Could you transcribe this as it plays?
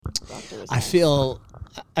I feel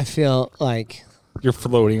like You're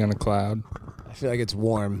floating on a cloud. I feel like it's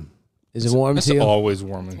warm. Is it warm to you? It's always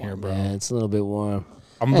warm in here, bro. Yeah, it's a little bit warm.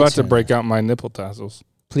 I'm about to break out my nipple tassels.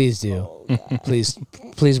 Please do.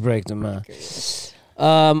 Please break them out.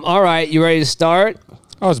 All right, you ready to start?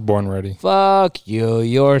 I was born ready. Fuck you.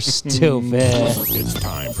 You're stupid. It's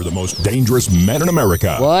time for the most dangerous men in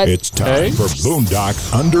America. What? It's time for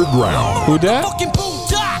Boondock Underground. Who dat? Fucking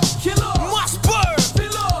Boondock Killer.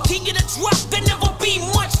 Mossberg. King of the drop, there never be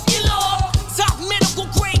much killer. Top medical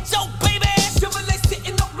grade dope, baby. Chevrolet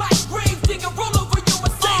sitting up like grave digger. Roll over your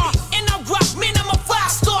Mercedes. And I rock, man, I'm a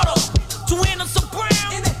fire starter. Joanna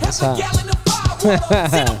Brown. In a half a gallon of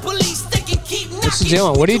firewater. Send the police, they can keep knocking. What you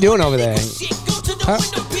doing? What are you doing over there?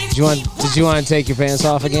 Did you want to take your pants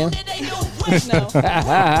off again? No.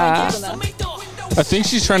 I think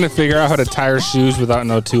she's trying to figure out how to tie her shoes without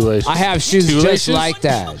no two laces. I have shoes just like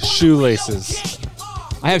that. Shoelaces.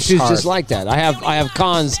 I have shoes just like that. I have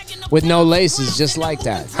cons with no laces just like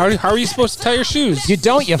that. How are you supposed to tie your shoes? You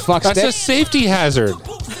don't, you fuckstick. That's a safety hazard.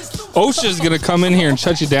 OSHA's going to come in here and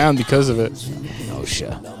shut you down because of it.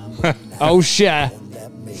 OSHA. OSHA.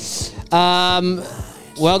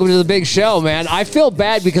 Welcome to the big show, man. I feel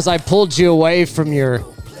bad because I pulled you away from your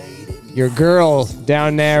girl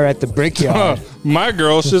down there at the Brickyard. My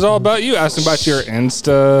girl, she's all about you. Asking about your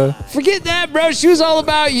Insta. Forget that, bro. She was all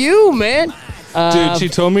about you, man. Dude, she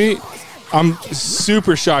told me, I'm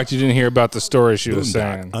super shocked you didn't hear about the story she was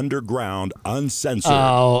saying. Underground, uncensored.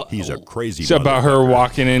 Oh. He's a crazy It's about her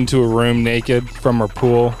walking into a room naked from her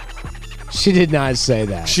pool. She did not say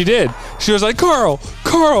that. She did. She was like, Carl.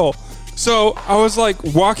 So I was like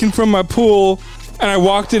walking from my pool and I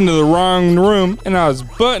walked into the wrong room and I was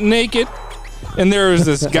butt naked. And there was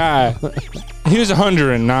this guy. He was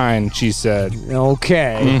 109, she said.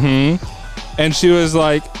 Okay. And she was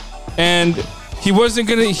like, and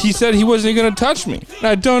he said he wasn't gonna touch me. And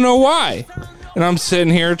I don't know why. And I'm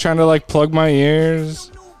sitting here trying to like plug my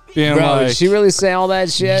ears. Being Bro, like, did she really say all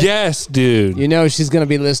that shit? yes, dude. You know she's going to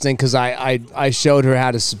be listening because I showed her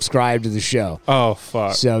how to subscribe to the show. Oh,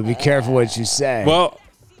 fuck. So be careful what you say. Well,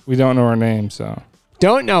 we don't know her name, so.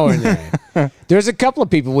 Don't know her name. There's a couple of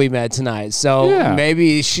people we met tonight. So Yeah.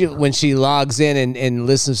 maybe when she logs in and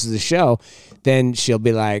listens to the show, then she'll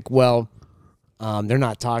be like, well, they're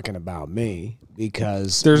not talking about me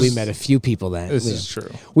because we met a few people This is true.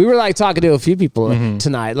 We were like talking to a few people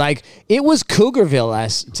tonight. Like it was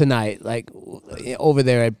Cougarville tonight, like over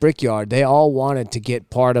there at Brickyard. They all wanted to get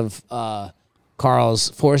part of Carl's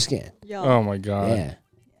foreskin. Oh, my God. Yeah.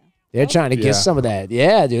 They're trying to get some of that.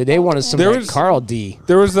 Yeah, dude. They wanted some of that Carl D.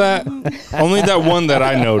 There was that, only that one that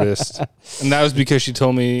I noticed. And that was because she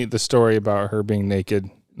told me the story about her being naked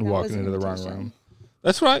and walking into the wrong room.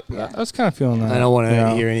 That's right. I was kind of feeling that. I don't want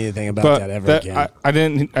to hear anything about that ever again. I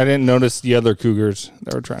didn't notice the other cougars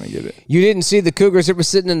that were trying to get it. You didn't see the cougars that were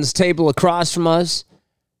sitting in this table across from us?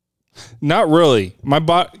 Not really. My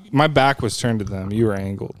back was turned to them. You were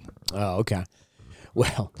angled. Oh, okay.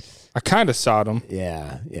 Well, I kind of saw them.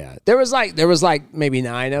 yeah. There was like maybe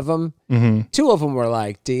 9 of them. Mm-hmm. 2 of them were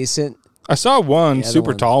like decent. I saw one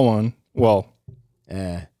super tall one. Well,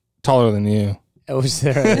 taller than you. It was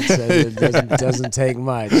there. It doesn't take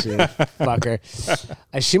much, fucker.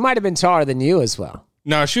 She might have been taller than you as well.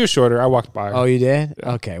 No, she was shorter. I walked by her. Oh, you did?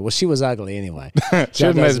 Okay. Well, she was ugly anyway. She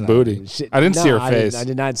had a nice booty. I didn't see her face. I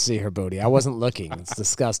did not see her booty. I wasn't looking. It's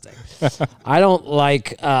disgusting. I don't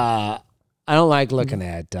like looking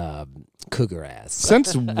at cougar ass.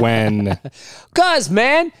 Since when?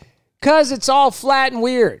 Cause it's all flat and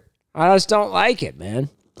weird. I just don't like it, man.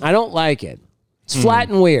 I don't like it. It's flat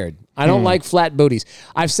and weird. I don't like flat booties.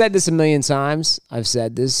 I've said this a million times. I've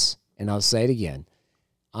said this, and I'll say it again.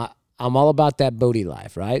 I'm all about that booty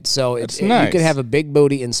life, right? So It's nice. You could have a big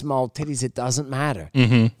booty and small titties. It doesn't matter.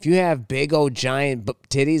 Mm-hmm. If you have big old giant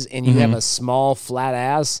titties and you have a small flat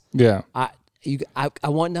ass, Yeah. I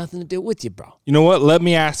want nothing to do with you, bro. You know what? Let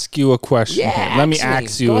me ask you a question. Yeah, Let me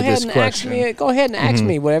ask you this question. Go ahead and ask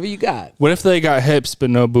me whatever you got. What if they got hips but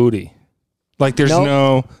no booty? Like there's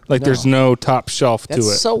there's no top shelf to it.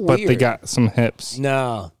 That's so But they weird. got some hips.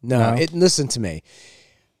 No. No? Listen to me.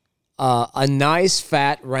 A nice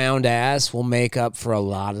fat round ass will make up for a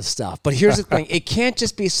lot of stuff. But here's the thing: it can't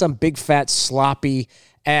just be some big fat sloppy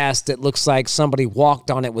ass that looks like somebody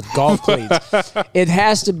walked on it with golf cleats. It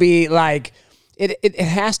has to be like. It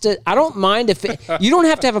has to. I don't mind if you don't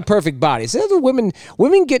have to have a perfect body. So other women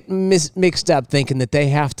get mixed up thinking that they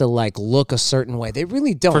have to like look a certain way. They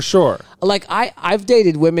really don't. For sure. Like I've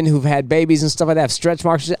dated women who've had babies and stuff like that, have stretch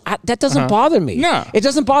marks. That doesn't bother me. No. It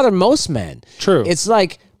doesn't bother most men. True. It's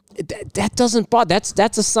like that doesn't bother.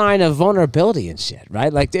 That's a sign of vulnerability and shit,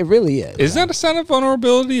 right? Like it really is. Is that a sign of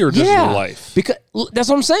vulnerability or just life? Because that's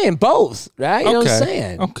what I'm saying. Both, right? You know what I'm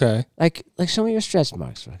saying? Okay. Like show me your stretch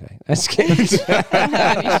marks. Okay, that's kidding.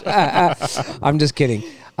 I'm just kidding.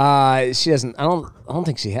 She doesn't. I don't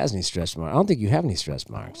think she has any stretch marks. I don't think you have any stretch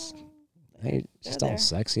marks. Hey, she's all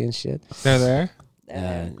sexy and shit. They're there.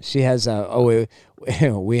 She has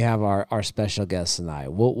we have our special guest tonight.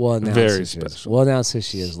 We'll announce Very special. We'll announce who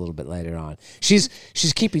she is a little bit later on. She's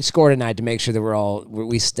keeping score tonight to make sure that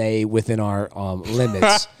we stay within our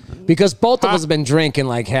limits because both of us have been drinking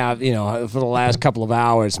for the last couple of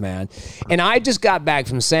hours, man. And I just got back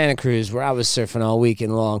from Santa Cruz where I was surfing all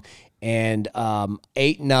weekend long and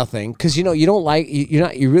ate nothing because you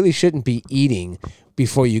really shouldn't be eating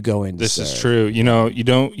before you go in. This is true. You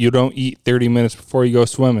don't eat 30 minutes before you go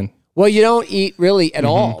swimming. Well, you don't eat really at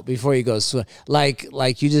all before you go swim.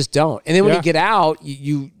 Like you just don't. And then when you get out,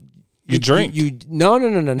 you drink. No.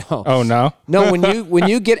 Oh no. No, when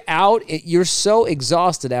you get out, you're so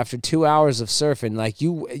exhausted after 2 hours of surfing. Like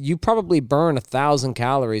you probably burn 1,000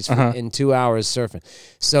 calories in 2 hours surfing.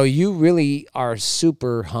 So you really are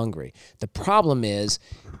super hungry. The problem is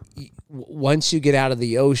once you get out of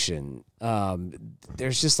the ocean,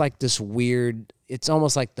 there's just like this weird. It's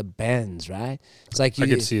almost like the bends, right? It's like I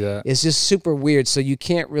could see that. It's just super weird. So you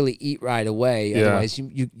can't really eat right away. Yeah. Otherwise,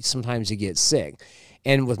 you sometimes you get sick.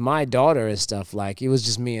 And with my daughter and stuff, like it was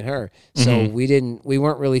just me and her. So we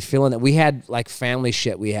weren't really feeling it. We had like family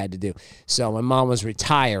shit we had to do. So my mom was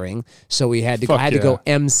retiring, so we had to go. I had to go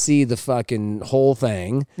MC the fucking whole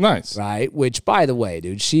thing. Nice, right? Which, by the way,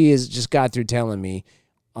 dude, she has just got through telling me.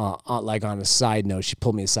 Like on a side note, she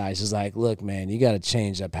pulled me aside. She's like, "Look, man, you got to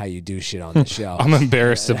change up how you do shit on the show." I'm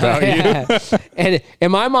embarrassed about you.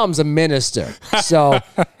 and my mom's a minister, so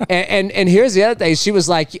and here's the other thing. She was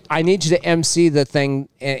like, "I need you to MC the thing,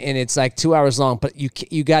 and it's like 2 hours long, but you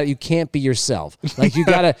can't be yourself. Like you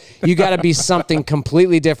gotta be something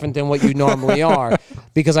completely different than what you normally are,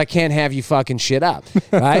 because I can't have you fucking shit up,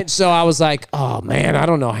 right?" So I was like, "Oh man, I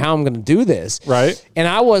don't know how I'm gonna do this," right? And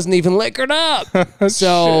I wasn't even liquored up,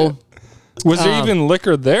 so. Was there even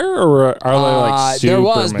liquor there, or are they like super there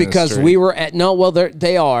was because ministry? we were at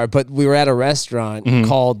they are, but we were at a restaurant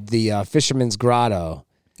called the Fisherman's Grotto.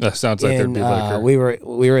 That sounds like there'd be liquor. We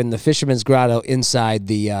were in the Fisherman's Grotto inside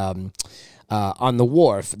the on the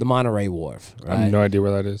wharf, the Monterey Wharf. Right? I have no idea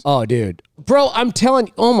where that is. Oh, dude, bro, I'm telling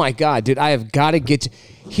you, oh my god, dude, I have got to get.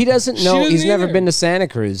 He doesn't know. doesn't He's never either. been to Santa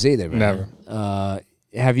Cruz either. Man. Never.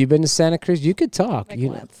 Have you been to Santa Cruz? You could talk. Have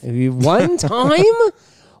you one time?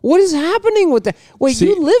 What is happening with that? Wait, See,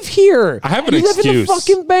 you live here. I have an You live in the excuse.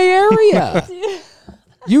 fucking Bay Area.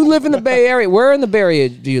 You live in the Bay Area. Where in the Bay Area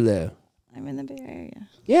do you live? I'm in the Bay Area.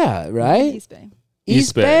 Yeah, right? East Bay.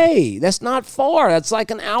 East Bay. That's not far. That's like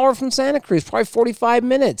an hour from Santa Cruz. Probably 45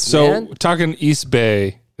 minutes, So man. talking East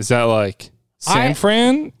Bay, is that like San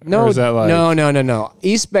Fran? No, or is that like no.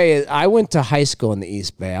 East Bay, I went to high school in the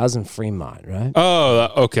East Bay. I was in Fremont, right?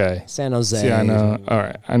 Oh, okay. San Jose. See, I know. All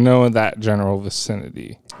right, I know that general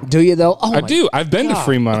vicinity. Do you, though? Oh, I my do. I've been to God.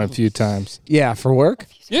 Fremont a few times. Yeah, for work?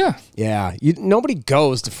 Yeah. Yeah, nobody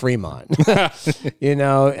goes to Fremont. I mean,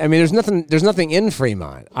 there's nothing in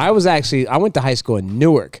Fremont. I went to high school in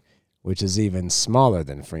Newark, which is even smaller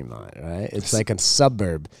than Fremont, right? It's like a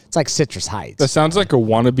suburb. It's like Citrus Heights. That sounds like a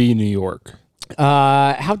wannabe New York.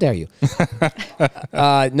 How dare you?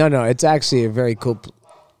 No, it's actually a very cool.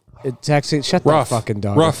 It's actually shut Rough. that fucking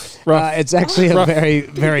dog. Rough. It's actually a very,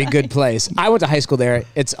 very good place. I went to high school there.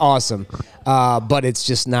 It's awesome, but it's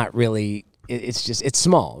just not really. It's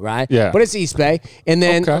small, right? Yeah. But it's East Bay, and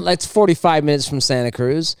then Okay. it's 45 minutes from Santa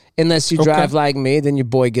Cruz. Unless you drive like me, then your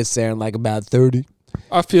boy gets there in like about 30.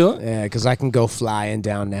 I feel it. Yeah, because I can go flying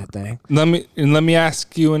down that thing. Let me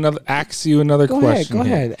ask you another Go question. Go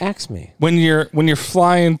here. ahead. Ask me. When you're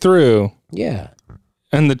flying through Yeah.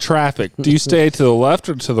 and the traffic, do you stay to the left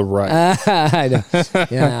or to the right?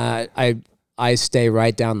 I stay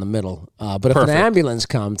right down the middle. But if Perfect. an ambulance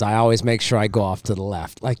comes, I always make sure I go off to the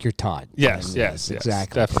left, like you're taught. Yes,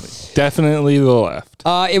 exactly. Definitely the left.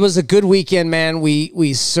 It was a good weekend, man. We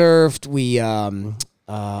surfed. We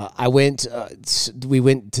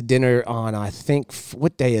went to dinner on, I think,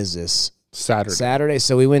 what day is this? Saturday.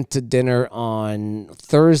 So we went to dinner on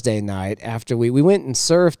Thursday night after we went and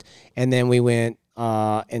surfed, and then we went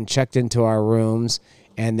and checked into our rooms,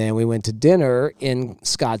 and then we went to dinner in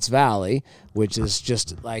Scotts Valley, which is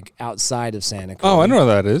just like outside of Santa Cruz. Oh, I know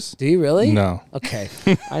where that is. Do you really? No. Okay.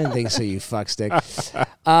 I didn't think so, you fuckstick.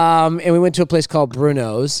 And we went to a place called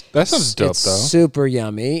Bruno's. That sounds dope, it's though. super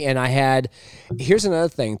yummy. And here's another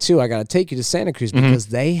thing, too. I got to take you to Santa Cruz because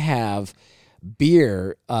they have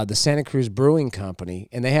beer, the Santa Cruz Brewing Company,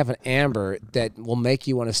 and they have an amber that will make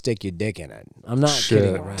you want to stick your dick in it. I'm not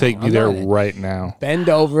kidding around. Take me I'm there not- right now. Bend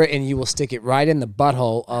over and you will stick it right in the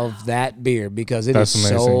butthole of that beer because it That's is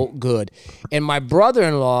so amazing. good. And my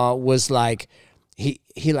brother-in-law was like, he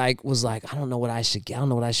was like, I don't know what I should get. I don't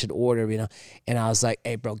know what I should order, you know. And I was like,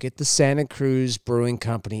 hey, bro, get the Santa Cruz Brewing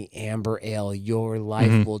Company Amber Ale. Your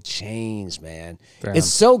life will change, man. Damn. It's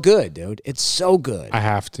so good, dude. It's so good. I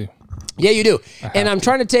have to. Yeah, you do. And I'm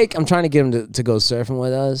trying to get him to go surfing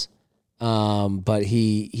with us. But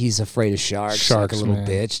he's afraid of sharks like a little man.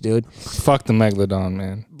 bitch, dude. Fuck the megalodon,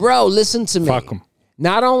 man. Bro, listen to me. Fuck 'em.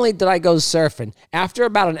 Not only did I go surfing, after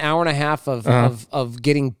about an hour and a half of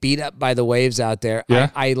getting beat up by the waves out there, Yeah.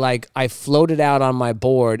 I floated out on my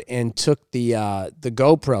board and took the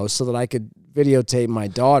GoPro so that I could videotape my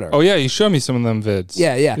daughter. Oh yeah, you showed me some of them vids.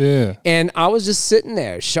 Yeah. Yeah. And I was just sitting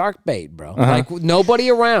there, shark bait, bro. Like nobody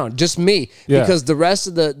around, just me. Yeah. Because the rest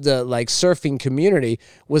of the like surfing community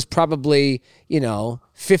was probably,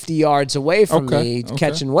 50 yards away from me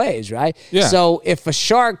catching waves, right? Yeah. So if a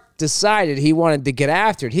shark decided he wanted to get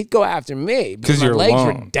after it, he'd go after me because my you're legs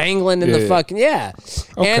were alone. dangling in the Yeah. fucking and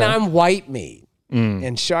Okay. I'm white meat.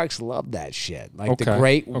 And sharks love that shit. Like the Okay.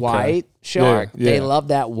 great Okay. white shark, Yeah. they love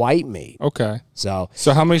that white meat. Okay. So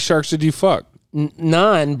So how many sharks did you fuck?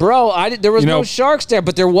 none, bro. There was no sharks there,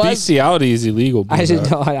 but there was. Bestiality is illegal. I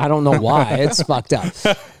didn't know. I don't know why. It's fucked up.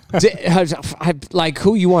 Like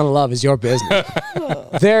who you want to love is your business.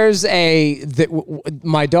 There's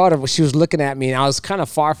my daughter. She was looking at me, and I was kind of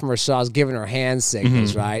far from her, so I was giving her hand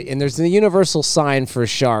signals, right? And there's the universal sign for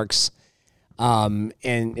sharks, and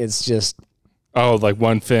it's just Oh, like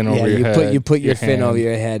one fin over your head. you put your fin hand. over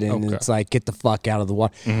your head, and Okay. it's like get the fuck out of the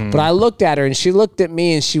water. But I looked at her, and she looked at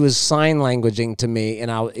me, and she was sign languaging to me,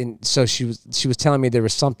 and so she was telling me there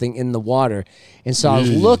was something in the water, and so I was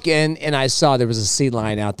looking, and I saw there was a sea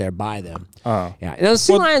lion out there by them. Oh. Yeah, and those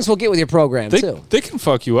sea lions will get with your program too. They can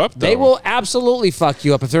fuck you up, though. They will absolutely fuck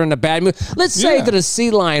you up if they're in a bad mood. Let's say Yeah. that a sea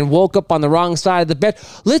lion woke up on the wrong side of the bed.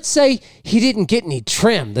 Let's say he didn't get any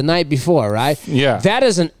trim the night before, right? Yeah. That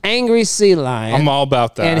is an angry sea lion. I'm all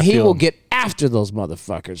about that. And I he feel will them. get after those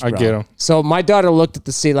motherfuckers, bro. I get 'em. So my daughter looked at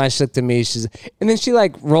the sea lion, she looked at me, and then she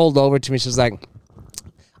like rolled over to me. She was like,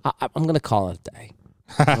 I'm going to call it a day.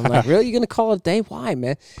 I'm like, really? You're going to call it a day? Why,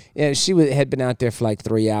 man? Yeah, she had been out there for like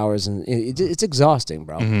 3 hours, and it's exhausting,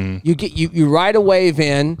 bro. Mm-hmm. You ride a wave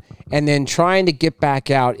in, and then trying to get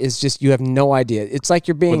back out is just, you have no idea. It's like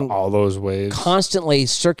you're being With all those waves. constantly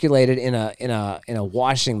circulated in a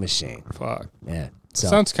washing machine. Fuck. Yeah. So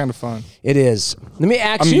Sounds kind of fun. it is. Let me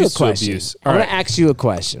ask I'm you a used to question. abuse. I'm All going to right. ask you a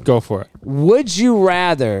question. Go for it. Would you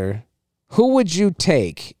rather, who would you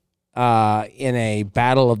take in a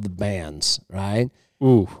battle of the bands, right?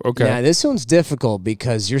 Ooh, okay. Now, this one's difficult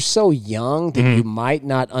because you're so young that you might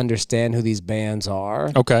not understand who these bands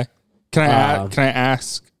are. Okay. Can I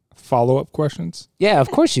ask follow-up questions? Yeah, of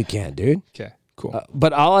course you can, dude. Okay, cool.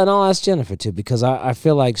 But I'll ask Jennifer too, because I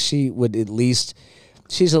feel like she would at least,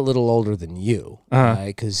 she's a little older than you, right?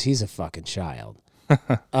 Because he's a fucking child.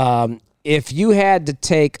 If you had to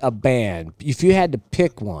take a band, if you had to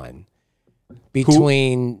pick one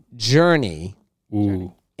between Journey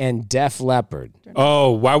Ooh. and Def Leppard,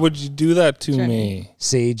 Oh, why would you do that to me?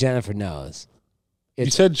 see, Jennifer knows. You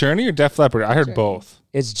said Journey or Def Leppard? I heard both.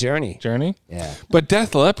 It's Journey. Journey? Yeah. But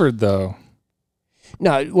Def Leppard, though,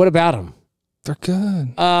 No, what about them? they're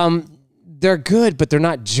good. They're good, but they're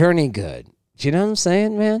not Journey good. Do you know what I'm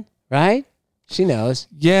saying, man? Right? She knows.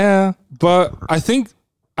 Yeah, but I think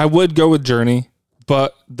I would go with Journey.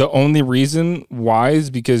 But the only reason why is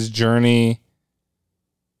because Journey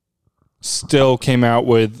still came out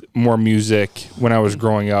with more music when I was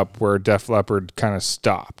growing up, where Def Leppard kind of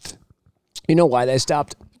stopped You know why they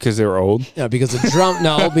stopped? because they were old. No, because the drum.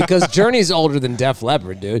 No, because Journey's older than Def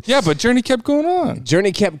Leppard, dude. Yeah, but Journey kept going on.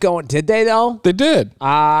 Journey kept going. Did they though? They did.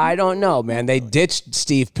 I don't know, man. They ditched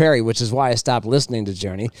Steve Perry, which is why I stopped listening to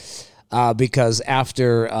Journey. Because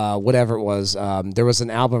after whatever it was, there was an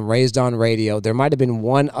album, Raised on Radio. There might have been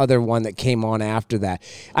one other one that came on after that.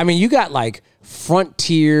 I mean, you got like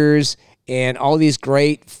Frontiers and all these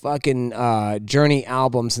great fucking Journey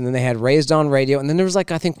albums, and then they had Raised on Radio, and then there was like,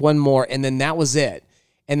 I think one more, and then that was it.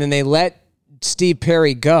 And then they let Steve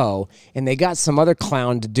Perry go, and they got some other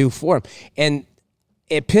clown to do for him. And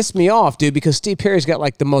it pissed me off, dude, because Steve Perry's got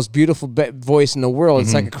like the most beautiful voice in the world.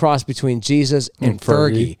 It's like a cross between Jesus and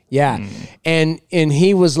Fergie. Yeah. And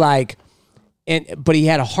he was like, but he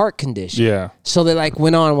had a heart condition. Yeah. So they like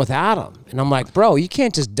went on without him. And I'm like, bro, you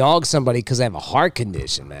can't just dog somebody because they have a heart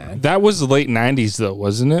condition, man. That was the late 90s, though,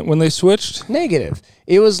 wasn't it, when they switched? Negative.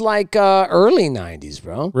 It was like early 90s,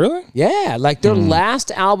 bro. Really? Yeah, like their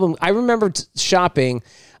last album. I remember shopping.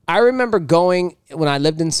 I remember going, when I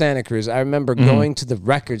lived in Santa Cruz, I remember going to the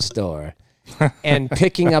record store and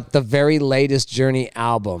picking up the very latest Journey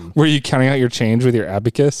album. Were you counting out your change with your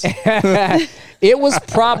abacus? It was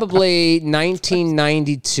probably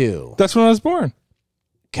 1992. That's when I was born.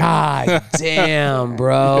 God damn,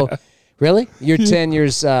 bro. Yeah. Really? You're 10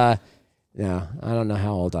 years... Yeah, I don't know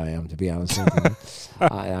how old I am, to be honest with you.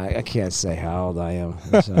 I can't say how old I am.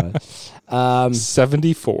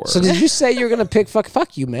 74. So did you say you were going to pick...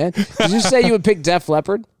 Fuck you, man. Did you say you would pick Def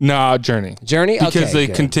Leppard? No, Journey. Journey? Because okay, they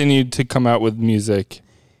good. continued to come out with music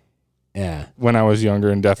when I was younger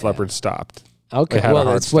and Def Leppard stopped. Okay, well,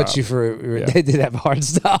 that's what you... They did have a hard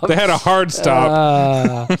stop. They had a hard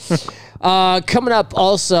stop. Coming up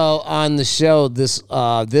also on the show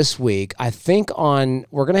this week, I think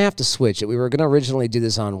we're going to have to switch it. We were going to originally do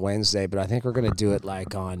this on Wednesday, but I think we're going to do it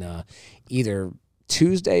like on either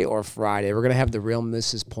Tuesday or Friday. We're going to have the real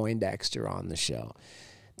Mrs. Poindexter on the show.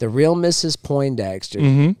 The real Mrs. Poindexter.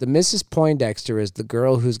 Mm-hmm. The Mrs. Poindexter is the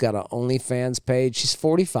girl who's got an OnlyFans page. She's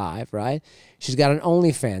 45, right? She's got an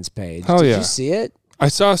OnlyFans page. Oh, Did you see it? I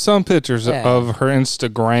saw some pictures of her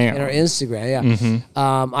Instagram. In her Instagram, yeah.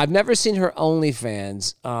 Mm-hmm. I've never seen her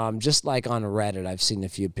OnlyFans. Just like on Reddit, I've seen a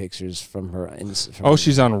few pictures from her.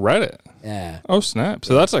 She's on Reddit. Yeah. Oh, snap.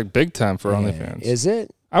 So that's like big time for OnlyFans. Is it?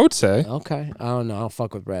 I would say. Okay. I don't know. I don't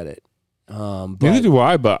fuck with Reddit. Neither do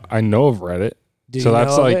I, but I know of Reddit. So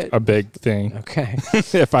that's like a big thing. Okay.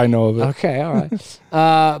 If I know of it. Okay, all right.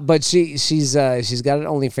 But she's got an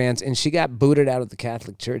OnlyFans, and she got booted out of the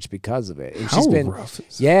Catholic Church because of it. And How rough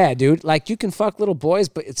is that? Yeah, dude. Like, you can fuck little boys,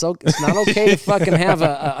 but it's not okay to fucking have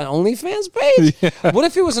an OnlyFans page. Yeah. What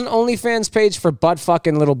if it was an OnlyFans page for butt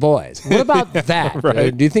fucking little boys? What about that?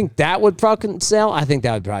 Right. Do you think that would fucking sell? I think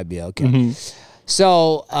that would probably be okay. Mm-hmm.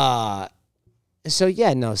 So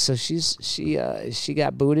she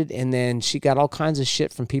got booted, and then she got all kinds of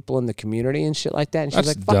shit from people in the community and shit like that. And she's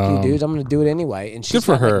like, "Fuck you, dude! I'm gonna do it anyway." And she's good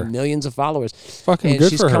for got her. Like millions of followers. Fucking and good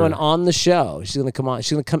she's for her. coming on the show. She's gonna come on.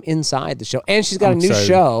 She's gonna come inside the show, and she's got a new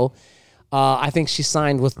show. I think she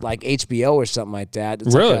signed with like HBO or something like that.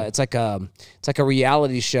 It's really? It's like a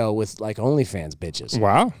reality show with like OnlyFans bitches.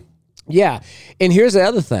 Wow. Yeah, and here's the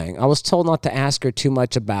other thing. I was told not to ask her too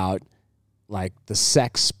much about like the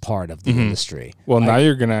sex part of the industry. Well, like, now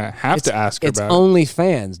you're gonna have to ask her about it. It's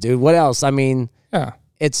OnlyFans, dude. What else? I mean, yeah,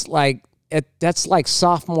 it's like that's like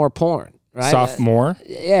sophomore porn, right? Sophomore?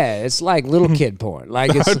 Yeah, it's like little kid porn.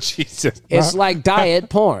 Like it's Jesus. It's like diet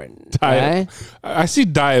porn. Diet. Right? I see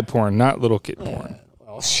diet porn, not little kid porn.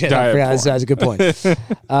 Oh shit! I forgot. That's a good point.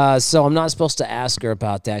 So I'm not supposed to ask her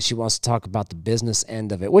about that. She wants to talk about the business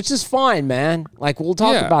end of it, which is fine, man. Like we'll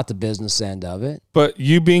talk about the business end of it. But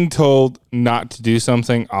you being told not to do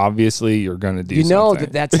something, obviously you're gonna do. You know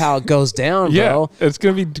something. that's how it goes down, yeah, bro. It's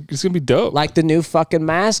gonna be dope. Like the new fucking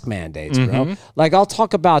mask mandates, bro. Like I'll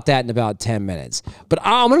talk about that in about 10 minutes. But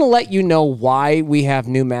I'm gonna let you know why we have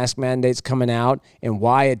new mask mandates coming out and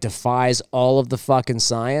why it defies all of the fucking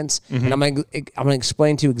science. And I'm gonna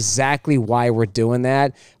explain to you exactly why we're doing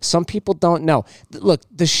that. Some people don't know. Look,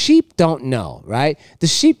 the sheep don't know, right? The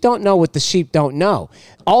sheep don't know what the sheep don't know.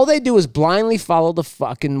 All they do is blindly follow the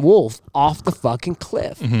fucking wolf off the fucking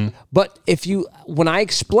cliff. But when I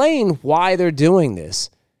explain why they're doing this,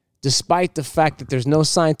 despite the fact that there's no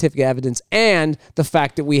scientific evidence and the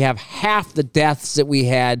fact that we have half the deaths that we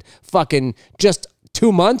had fucking just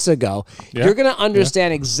 2 months ago, you're going to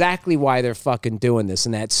understand exactly why they're fucking doing this.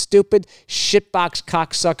 And that stupid shitbox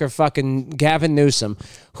cocksucker fucking Gavin Newsom,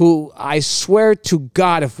 who I swear to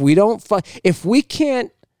God, if we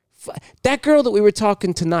can't, that girl that we were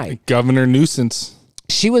talking tonight, Governor Nuisance.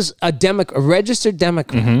 She was a registered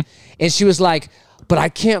Democrat, and she was like, but I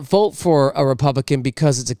can't vote for a Republican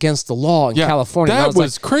because it's against the law in California. That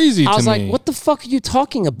was crazy to me. I was like, what the fuck are you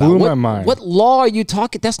talking about? Blew my mind. What law are you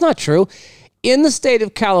talking? That's not true. In the state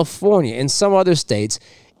of California, in some other states,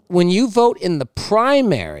 when you vote in the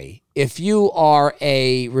primary, if you are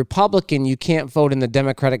a Republican, you can't vote in the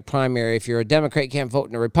Democratic primary. If you're a Democrat, you can't vote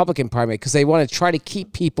in a Republican primary because they want to try to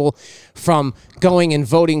keep people from going and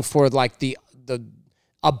voting for like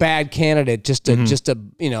a bad candidate just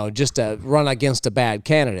to run against a bad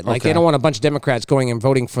candidate. Like they don't want a bunch of Democrats going and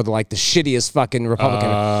voting for the shittiest fucking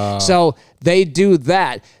Republican. So they do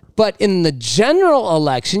that. But in the general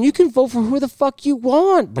election, you can vote for who the fuck you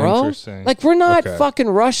want, bro. Interesting. Like, we're not Okay. fucking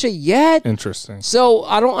Russia yet. Interesting. So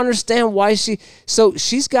I don't understand why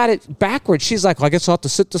she's got it backwards. She's like, well, I guess I'll have to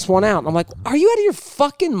sit this one out. And I'm like, are you out of your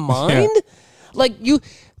fucking mind? Like,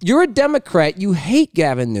 you're a Democrat. You hate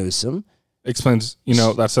Gavin Newsom. Explains,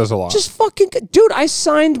 that says a lot. Just fucking, dude, I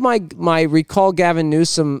signed my Recall Gavin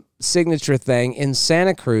Newsom signature thing in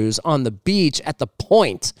Santa Cruz on the beach at the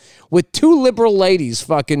Point with 2 liberal ladies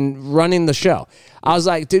fucking running the show. I was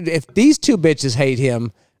like, dude, if these 2 bitches hate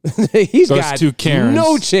him, he's Those got 2 Karens.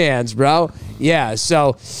 no chance, bro. Yeah,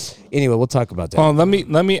 so anyway, we'll talk about that. Oh, let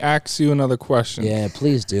me ask you another question. Yeah,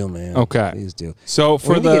 please do, man. Okay. Please do. So We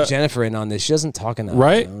for need to get Jennifer in on this. She doesn't talk enough.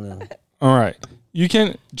 Right? All right. You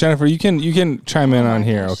can, Jennifer, you can chime in on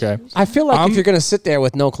here, okay? I feel like if you're going to sit there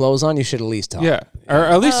with no clothes on, you should at least talk. Yeah. Or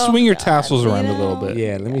at least swing your tassels around a little bit.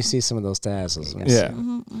 Yeah, let me see some of those tassels. Let me see.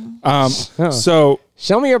 Yeah. So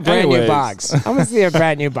Show me your brand new Anyways. box. I'm going to see your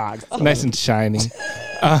brand new box. nice and shiny.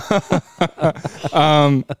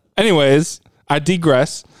 Anyways, I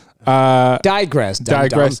digress. Digress. Dumb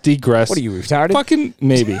Digress. What are you, retarded? Fucking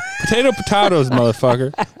maybe. Potatoes,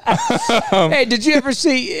 motherfucker. Hey, did you ever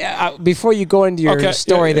see before you go into your Okay,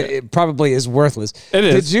 story yeah. that it probably is worthless? It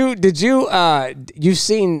is. You've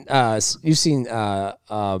seen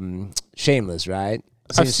Shameless, right?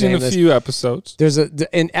 I've seen a Shameless? few episodes. There's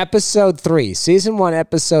in episode 3, season 1,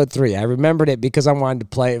 episode 3. I remembered it because I wanted to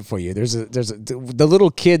play it for you. The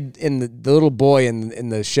little kid the little boy in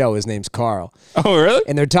the show. His name's Carl. Oh, really?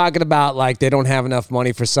 And they're talking about like they don't have enough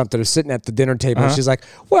money for something. They're sitting at the dinner table. And she's like,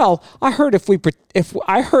 "Well, I heard if we pretend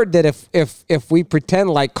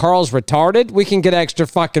like Carl's retarded, we can get extra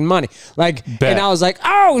fucking money." Like, Bet. and I was like,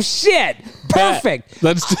 "Oh shit, perfect.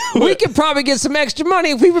 Let's do We it. could probably get some extra money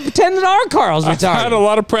if we would pretend that our Carl's I had a retarded."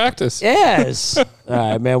 lot of practice. Yes. All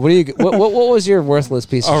right, man. What was your worthless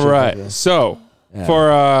piece of All shit? right. So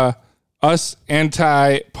for us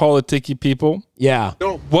anti-politicky people, Yeah.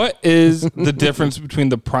 what is the difference between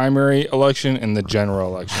the primary election and the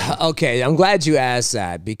general election? Okay, I'm glad you asked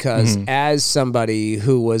that because Mm-hmm. as somebody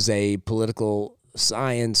who was a political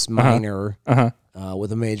science minor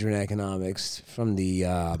with a major in economics from the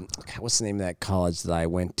what's the name of that college that I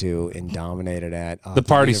went to and dominated at? The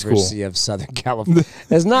party school. University of Southern California.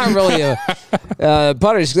 It's not really a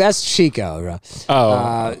party school. That's Chico.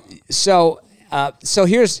 Bro. So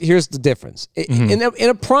here's the difference. In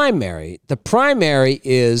a primary, the primary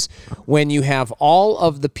is when you have all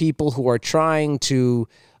of the people who are trying to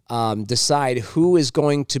decide who is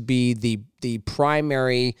going to be the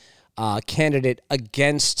primary candidate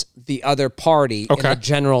against the other party in a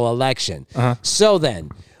general election. So then,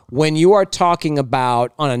 when you are talking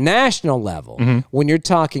about on a national level, when you're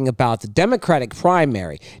talking about the Democratic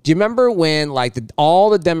primary, do you remember when like all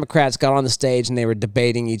the Democrats got on the stage and they were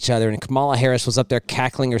debating each other and Kamala Harris was up there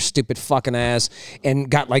cackling her stupid fucking ass and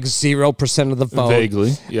got like 0% of the vote?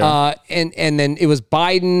 Vaguely, yeah. And then it was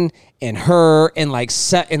Biden and her and like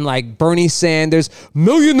Bernie Sanders,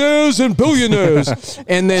 millionaires and billionaires.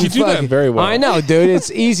 And then You do that very well. I know, dude. It's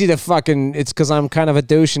easy to fucking. It's because I'm kind of a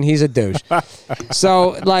douche and he's a douche.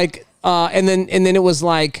 So like, and then it was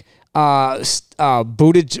like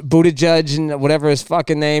Buttigieg and whatever his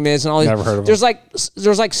fucking name is, and all these. Never heard of there's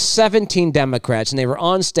like 17 Democrats, and they were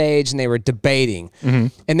on stage and they were debating, and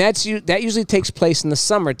that usually takes place in the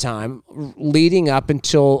summertime, leading up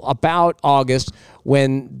until about August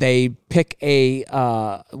when they pick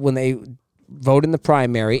when they vote in the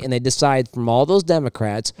primary and they decide from all those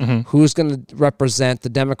Democrats who's going to represent the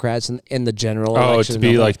Democrats in the general election. To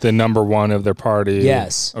be like the number one of their party.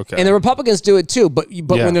 Yes. Okay. And the Republicans do it too, but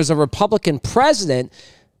when there's a Republican president,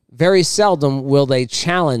 very seldom will they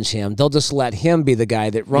challenge him. They'll just let him be the guy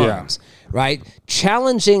that runs, right?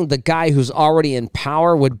 Challenging the guy who's already in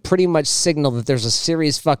power would pretty much signal that there's a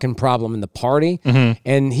serious fucking problem in the party,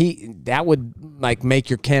 and that would like make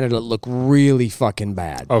your candidate look really fucking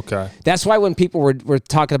bad. Okay. That's why when people were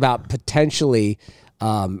talking about potentially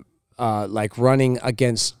like running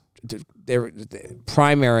against they're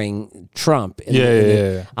primarying Trump.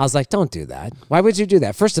 Yeah. I was like, don't do that. Why would you do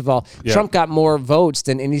that? First of all, Trump got more votes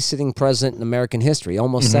than any sitting president in American history,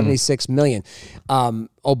 almost 76 million.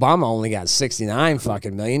 Obama only got 69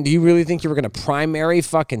 fucking million. Do you really think you were going to primary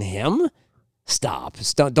fucking him? Stop.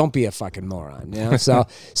 Don't be a fucking moron. You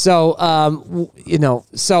know?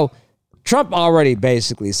 So Trump already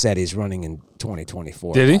basically said he's running in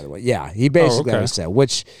 2024. Did he? By the way. Yeah, he basically okay. already said,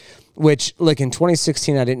 which look, in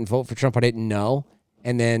 2016, I didn't vote for Trump. I didn't know.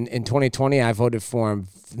 And then in 2020, I voted for him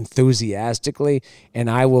enthusiastically, and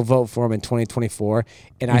I will vote for him in 2024.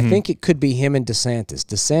 And I think it could be him and DeSantis.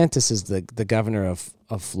 DeSantis is the governor of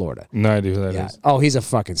Florida. No idea who that is. Oh, he's a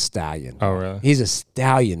fucking stallion. Oh, really? He's a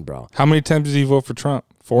stallion, bro. How many times did you vote for Trump?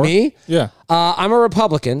 4? Me? Yeah. I'm a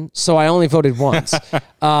Republican, so I only voted once.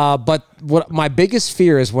 But what my biggest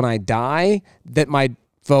fear is when I die that my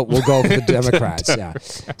vote will go for the Democrats. Yeah.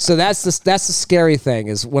 So that's the scary thing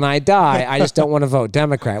is when I die, I just don't want to vote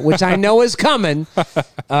Democrat, which I know is coming.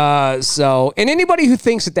 And anybody who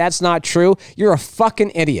thinks that that's not true, you're a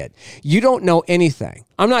fucking idiot. You don't know anything.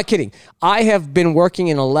 I'm not kidding. I have been working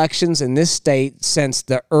in elections in this state since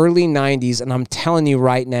the early 90s, and I'm telling you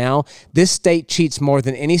right now, this state cheats more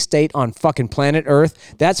than any state on fucking planet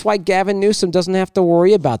Earth. That's why Gavin Newsom doesn't have to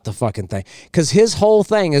worry about the fucking thing, because his whole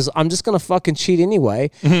thing is, I'm just going to fucking cheat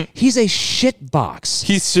anyway. He's a shit box.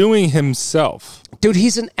 He's suing himself. Dude,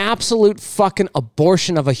 he's an absolute fucking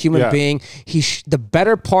abortion of a human being. The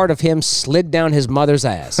better part of him slid down his mother's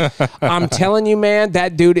ass. I'm telling you, man,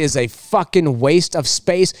 that dude is a fucking waste of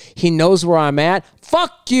space. He knows where I'm at.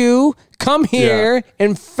 Fuck you. Come here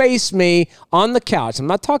and face me on the couch. I'm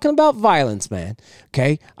not talking about violence, man.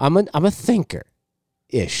 Okay? I'm a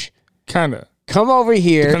thinker-ish. Kind of. Come over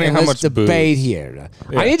here Depending and on how let's much debate booze. here.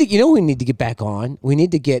 I need to. You know who we need to get back on? We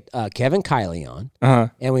need to get Kevin Kiley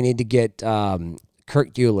on, and we need to get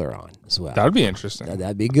Kurt Euler on as well. That would be interesting.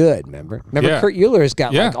 That'd be good. Remember, Kurt Euler has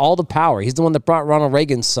got like all the power. He's the one that brought Ronald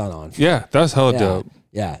Reagan's son on. Yeah, that's hella dope.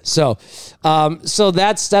 Yeah. So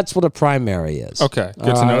that's what a primary is. Okay,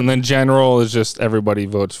 good to know. And then general is just everybody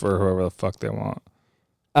votes for whoever the fuck they want.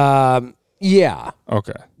 Yeah.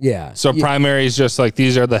 Okay. Yeah. So primary is just like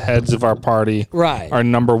these are the heads of our party. Right. Our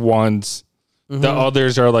number ones. The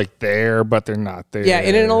others are like there, but they're not there. Yeah,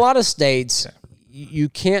 and in a lot of states, you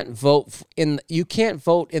can't vote in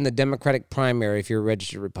the Democratic primary if you're a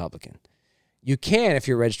registered Republican. You can if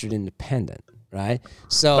you're registered independent, right?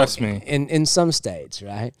 So that's me. In some states,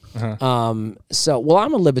 right? I'm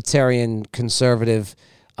a libertarian conservative.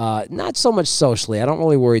 Not so much socially. I don't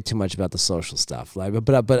really worry too much about the social stuff, like,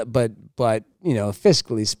 but you know,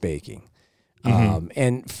 fiscally speaking,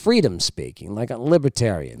 and freedom speaking, like a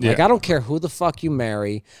libertarian. Like I don't care who the fuck you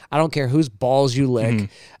marry. I don't care whose balls you lick.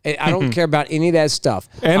 I don't care about any of that stuff.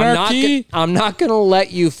 Anarchy. I'm not gonna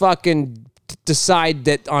let you fucking decide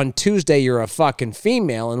that on Tuesday you're a fucking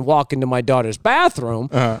female and walk into my daughter's bathroom.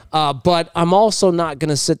 But I'm also not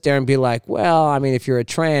gonna sit there and be like, well, I mean, if you're a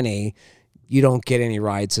tranny, you don't get any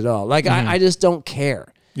rights at all. Like, I just don't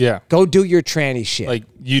care. Yeah. Go do your tranny shit. Like,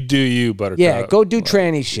 you do you, Buttercup. Yeah, go do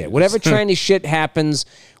tranny shit. Whatever tranny shit happens,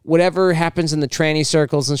 whatever happens in the tranny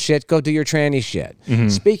circles and shit, go do your tranny shit.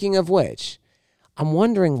 Speaking of which, I'm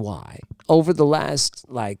wondering why over the last,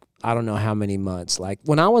 like, I don't know how many months, like,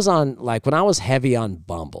 when I was heavy on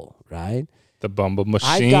Bumble, right? The Bumble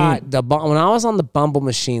machine. When I was on the Bumble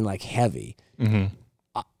machine, like, heavy,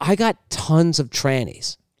 I got tons of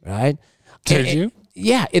trannies, right? Did you?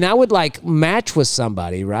 Yeah, and I would like match with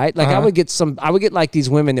somebody, right? Like I would get like these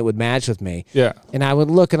women that would match with me. Yeah. And I would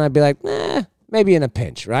look and I'd be like, maybe in a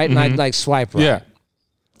pinch, right? And I'd like swipe right. Yeah.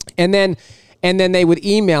 And then they would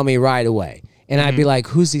email me right away. And I'd be like,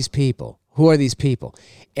 who's these people? Who are these people?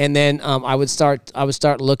 And then I would start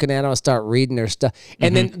looking at them, I would start reading their stuff.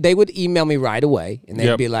 And then they would email me right away and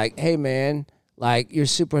they'd be like, hey man, like, you're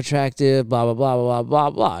super attractive, blah, blah, blah, blah, blah,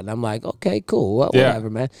 blah. And I'm like, okay, cool, whatever,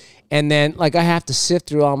 man. And then, like, I have to sift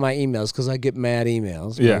through all my emails because I get mad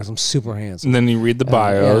emails because I'm super handsome. And then you read the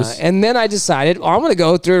bios. And then I decided, I'm going to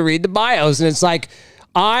go through and read the bios. And it's like,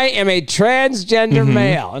 I am a transgender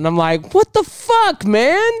male. And I'm like, what the fuck,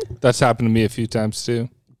 man? That's happened to me a few times, too.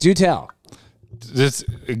 Do tell. That's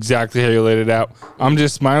exactly how you laid it out. I'm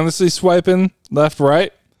just mindlessly swiping left,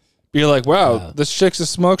 right. Be like, wow, this chick's a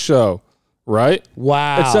smoke show. Right?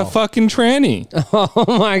 Wow. It's a fucking tranny.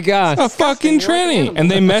 Oh, my God. A fucking tranny. And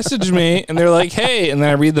they message me, and they're like, hey. And then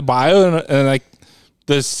I read the bio, and like,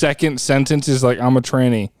 the second sentence is like, I'm a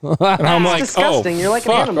tranny. And I'm like, disgusting. You're like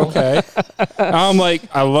fuck, an animal. Okay. And I'm like,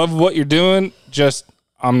 I love what you're doing, just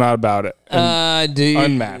I'm not about it. Do you,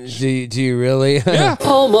 unmatched. Do you really? Yeah.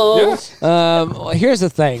 Homo. Yeah. Here's the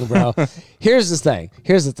thing, bro. Here's the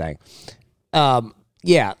thing.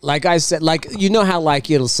 Yeah, like I said, like, you know how, like,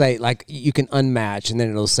 it'll say, like, you can unmatch, and then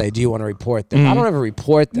it'll say, do you want to report them? I don't ever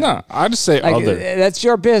report them. No, I just say Like, other. that's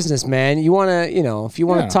your business, man. You want to, you know, if you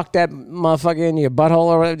want to tuck that motherfucker in your butthole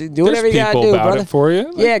or whatever, do whatever you got to do, about brother. it for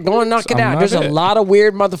you. Yeah, go and knock it out. There's a lot of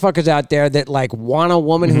weird motherfuckers out there that, like, want a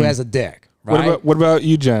woman who has a dick, right? What about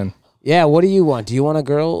you, Jen? Yeah, what do you want? Do you want a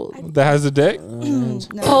girl? That has a dick?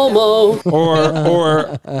 Homo.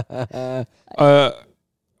 Or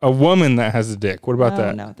a woman that has a dick. What about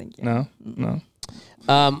that? No, thank you. No, no.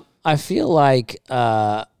 I feel like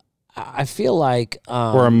or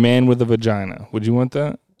a man with a vagina. Would you want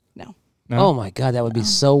that? No. oh my God, that would be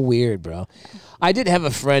so weird, bro. I did have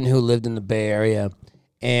a friend who lived in the Bay Area,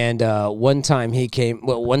 and one time he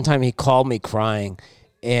called me crying,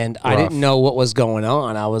 and I didn't know what was going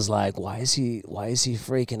on. I was like, why is he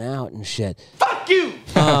freaking out and shit? Fuck you.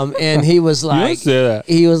 And he was like, don't say that.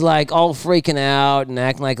 he was like all freaking out and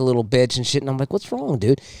acting like a little bitch and shit. And I'm like, what's wrong,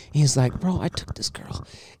 dude? He's like, bro, I took this girl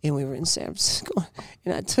and we were in San Francisco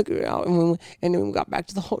and I took her out and then we got back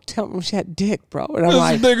to the hotel room. She had dick, bro. And I'm That's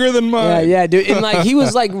like, bigger than mine. yeah, dude. And like, he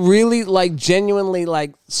was like really like genuinely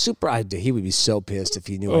like super. He would be so pissed if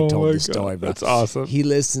he knew I Oh told my this God, story, bro. that's awesome. He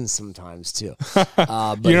listens sometimes too.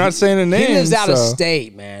 But You're not saying a name. He lives out of so-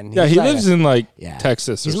 state, man. Yeah, He's he like lives in like yeah.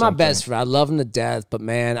 Texas. He's or my something. best friend. I love him to death, but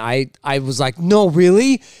man, I was like, no,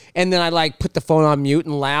 really? And then I like put the phone on mute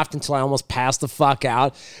and laughed until I almost passed the fuck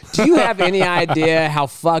out. Do you have any idea how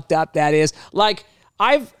fucked up that is? Like,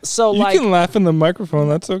 You can laugh in the microphone.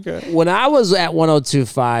 That's okay. when I was at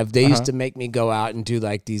 102.5, they used to make me go out and do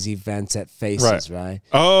like these events at Faces, right?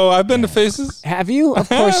 Oh, I've been to Faces. Have you? Of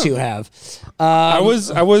course you have. I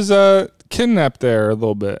was kidnapped there a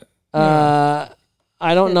little bit. I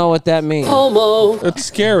don't know what that means. It's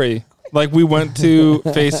scary. Like we went to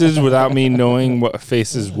Faces without me knowing what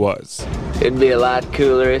Faces was. It'd be a lot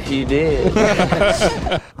cooler if you did.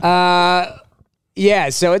 Yeah,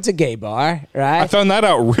 so it's a gay bar, right? I found that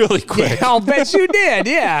out really quick. Yeah, I'll bet you did,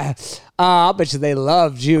 yeah. I'll bet you they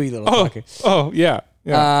loved you, you little fucker. Oh yeah.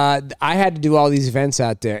 I had to do all these events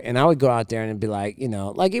out there, and I would go out there and be like,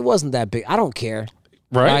 like it wasn't that big. I don't care.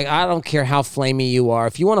 Right. Like, I don't care how flamey you are.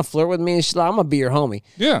 If you want to flirt with me and shit, I'm going to be your homie.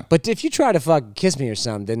 Yeah. But if you try to fucking kiss me or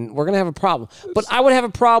something, then we're going to have a problem. But I would have a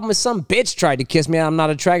problem if some bitch tried to kiss me and I'm not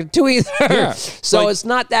attracted to either. Yeah. So Like- it's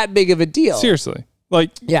not that big of a deal. Seriously. Like,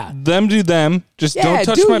 Yeah. them do them. Just Yeah, don't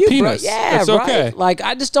touch do my you, bro. penis. Yeah, it's okay. right. Like,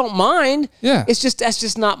 I just don't mind. Yeah. It's just, that's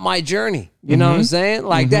just not my journey. You know what I'm saying?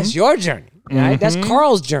 Like, that's your journey. Right? That's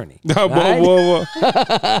Carl's journey. Whoa, right? whoa,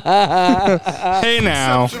 whoa. Hey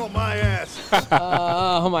now.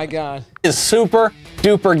 Oh my God. Is super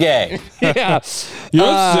duper gay. Yeah. You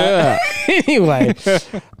don't say that. Anyway,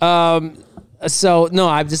 so no,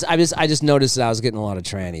 I just noticed that I was getting a lot of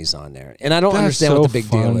trannies on there, and I don't That's understand so what the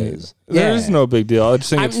big deal funny. is. There is no big deal. I just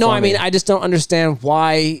think it's I funny. mean, I just don't understand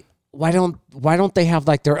why don't they have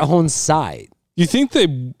like their own site? You think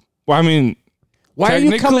they? Well, I mean, Why are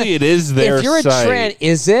you technically coming? it is their If you're a site. trans,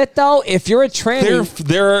 is it though? If you're a tranny,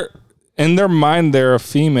 They're in their mind they're a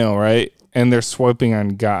female, right? And they're swiping on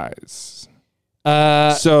guys.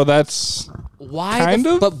 So that's why? kind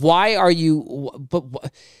of? But why are you?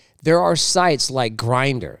 There are sites like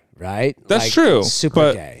Grindr, right? that's Like true. Super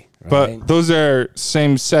but, gay. Right? But those are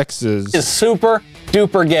same sexes. Is super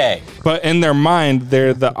duper gay. But in their mind,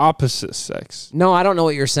 they're the opposite sex. No, I don't know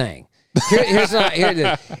what you're saying. Here's what here it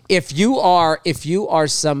is. If you are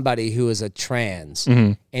somebody who is a trans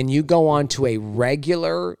Mm-hmm. and you go on to a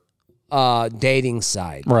regular dating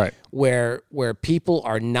site, Right. where people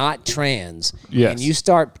are not trans, Yes. and you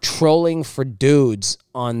start trolling for dudes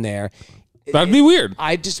on there, That'd be weird.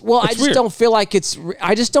 I just weird. don't feel like it's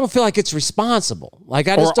responsible. Like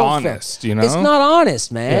I just Or don't honest, feel, you know? it's not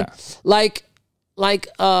honest, man. Yeah. Like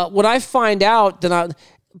when I find out that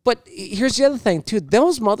but here's the other thing too.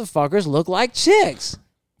 Those motherfuckers look like chicks.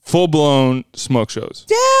 Full blown smoke shows.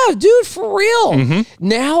 Yeah, dude, for real. Mm-hmm.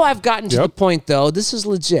 Now I've gotten to the Yep. point though. This is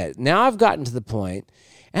legit. Now I've gotten to the point.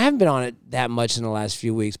 And I haven't been on it that much in the last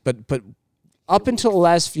few weeks, but up until the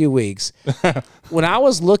last few weeks, when I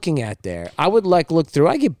was looking at there, I would like look through.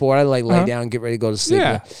 I get bored. I like lay down, get ready to go to sleep.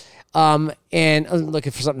 Yeah. And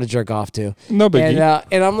looking for something to jerk off to. No biggie.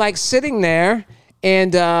 And I'm like sitting there.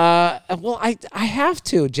 And well, I have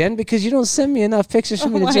to, Jen, because you don't send me enough pictures for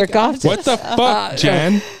me to my jerk God. off to. What the fuck,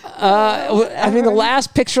 Jen? I mean, the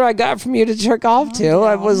last picture I got from you to jerk off to,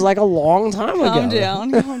 it was like a long time Calm ago.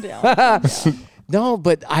 down. Calm down. No,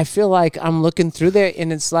 but I feel like I'm looking through there,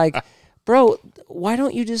 and it's like, bro, why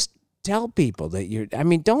don't you just tell people that you're? I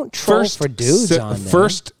mean, don't troll for dudes on there.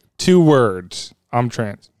 First 2 words. I'm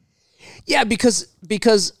trans. Yeah, because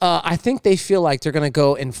I think they feel like they're gonna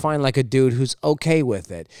go and find like a dude who's okay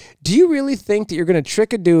with it. Do you really think that you're gonna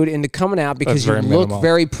trick a dude into coming out because you very look minimal.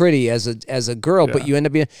 very pretty as a girl, but Yeah. you end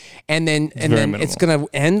up being, and then it's gonna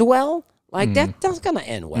end well? Like Mm-hmm. that's gonna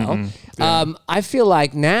end well. I feel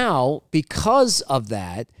like now because of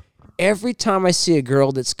that, every time I see a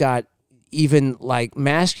girl that's got even like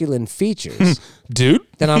masculine features, Dude.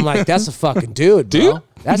 then I'm like, that's a fucking dude, bro. Dude?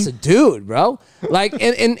 That's a dude, bro. Like,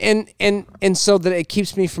 and so that it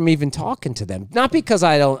keeps me from even talking to them. Not because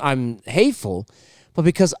I'm hateful, but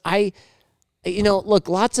because look,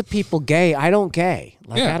 lots of people gay. I don't gay.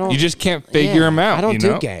 Like, Yeah, I don't. you just can't figure them out. I don't you do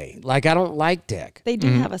know? gay. Like, I don't like dick. They do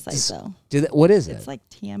have a site though. What is it? It's like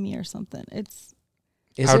Tammy or something. It's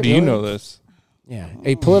Is How it do you really? know this? Yeah.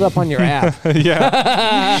 Hey, pull it up on your app.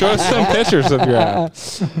 Yeah. Show us some pictures of your app.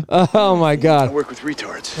 Oh my god. Work with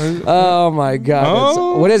retards. Oh my god.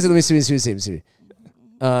 Oh. What is it? Let me see.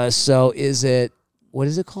 So is it? What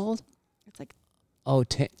is it called? it's like Oh,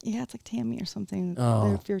 it's like Tammy or something.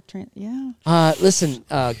 Oh. If you're yeah. listen,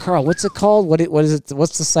 Carl. What's it called? What is it?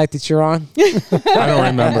 What's the site that you're on? I don't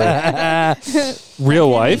remember. Real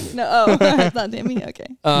life? No, it's not Tammy. Okay,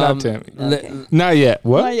 Not Tammy. Not yet.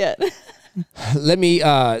 What? not yet. Let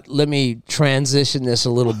me transition this a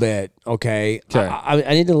little bit, okay? 'Kay.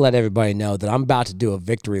 I need to let everybody know that I'm about to do a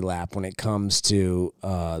victory lap when it comes to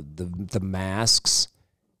the masks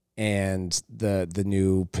and the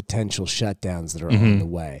new potential shutdowns that are on the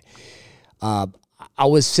way. I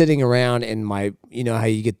was sitting around in my, you know how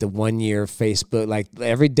you get the 1 year Facebook, like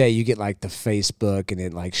every day you get like the Facebook and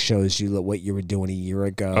it like shows you what you were doing a year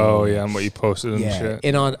ago. Oh, yeah, and what you posted and Yeah, shit.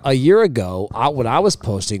 and on a year ago, what I was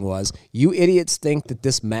posting was, you idiots think that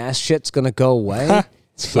this mask shit's gonna go away?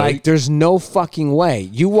 Like, there's no fucking way.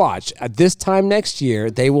 You watch. At this time next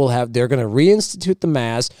year, they're gonna reinstitute the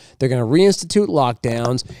mask, they're gonna reinstitute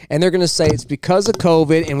lockdowns, and they're gonna say it's because of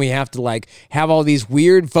COVID, and we have to like have all these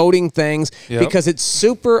weird voting things because it's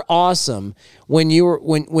super awesome when you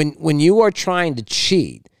are trying to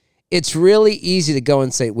cheat. It's really easy to go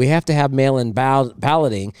and say, we have to have mail-in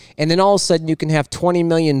balloting, and then all of a sudden you can have 20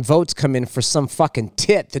 million votes come in for some fucking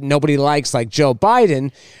tit that nobody likes, like Joe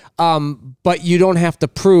Biden, but you don't have to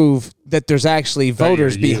prove that there's actually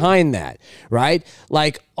voters behind that, right?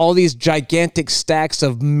 Like all these gigantic stacks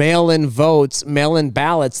of mail-in votes, mail-in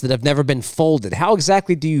ballots that have never been folded. How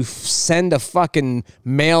exactly do you send a fucking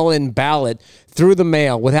mail-in ballot through the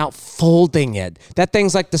mail without folding it? That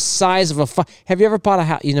thing's like the size of a have you ever bought a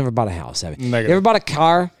house? You never bought a house, have you? Negative. You ever bought a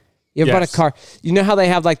car? You ever bought a Yes. car? You know how they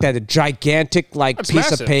have like that gigantic like It's piece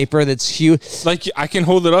massive. of paper that's huge? Like, I can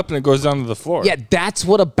hold it up and it goes down to the floor. Yeah, that's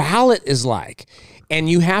what a ballot is like. And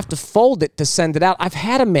you have to fold it to send it out. I've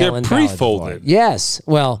had a mail-in They're ballot pre-folded. before. Yes.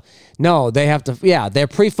 Well, no, they have to. Yeah, they're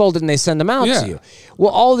pre-folded and they send them out Yeah. to you.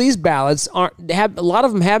 Well, all these ballots a lot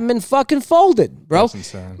of them haven't been fucking folded, bro. That's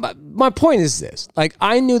insane. My point is this: like,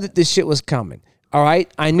 I knew that this shit was coming. All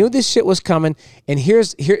right, I knew this shit was coming, and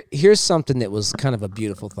here's something that was kind of a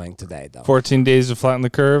beautiful thing today, though. 14 days to flatten the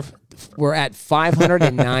curve. We're at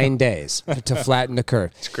 509 days to flatten the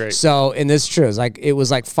curve. It's great. So, and this is true. It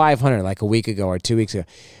was like 500 like a week ago or 2 weeks ago.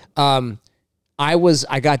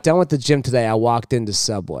 I got done with the gym today. I walked into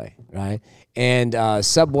Subway, right? And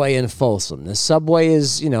Subway in Folsom. The Subway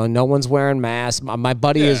is, no one's wearing masks. My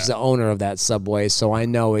buddy is the owner of that Subway, so I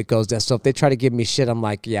know it goes down. So if they try to give me shit, I'm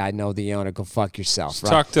like, yeah, I know the owner. Go fuck yourself. Right?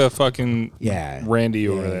 Talk to fucking Yeah. Randy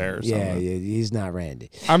over there or something. Yeah, he's not Randy.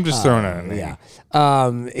 I'm just throwing out a name. Yeah.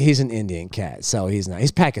 He's an Indian cat, so he's not.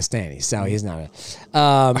 He's Pakistani, so he's not.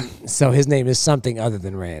 So his name is something other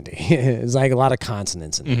than Randy. It's like a lot of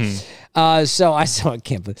consonants in it. So I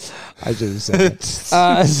can't believe I should have said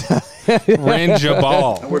that.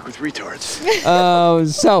 Ranjabal. I work with retards.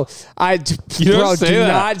 So I, You don't bro, say do that.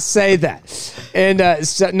 not say that. And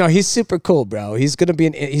no, he's super cool, bro. He's gonna be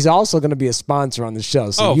he's also gonna be a sponsor on the show.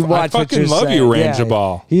 So Oh, you I watch what fucking you're love saying. you, Yeah,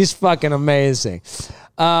 Ranjabal. he's fucking amazing.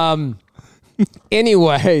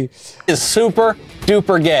 Anyway, Is super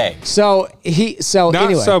duper gay. Not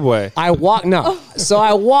anyway, Subway. I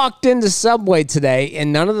walked into Subway today,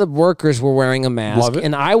 and none of the workers were wearing a mask, Love it.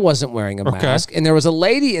 and I wasn't wearing a mask. And there was a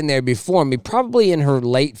lady in there before me, probably in her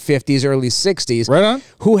late 50s, early 60s, Right on.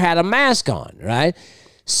 who had a mask on, right?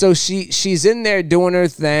 So she's in there doing her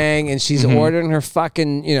thing, and she's Mm-hmm. ordering her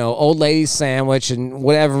fucking old lady sandwich and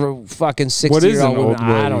whatever fucking 60-year-old an woman. old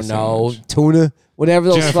I lady don't know, sandwich? tuna, whatever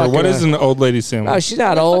those Jennifer, fucking. what is an old lady sandwich? Oh, she's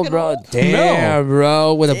not old, bro. Damn,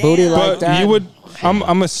 bro, with a booty like but that. you would.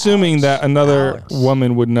 I'm assuming that another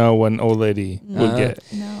woman would know what an old lady would get.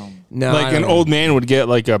 no, Like I an don't old man would get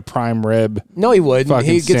like a prime rib. No, he wouldn't. fucking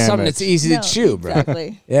He'd get something sandwich. that's easy to chew, bro.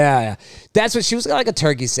 Exactly. Yeah. That's what she was like, a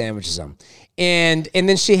turkey sandwich or something. And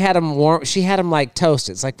then she had them warm. She had them like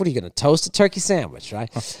toasted. It's like, what are you gonna toast a turkey sandwich,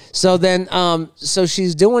 right? So then, so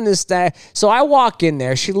she's doing this. So I walk in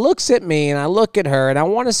there. She looks at me, and I look at her, and I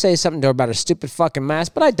want to say something to her about her stupid fucking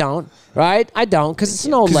mask, but I don't. Right? I don't, because it's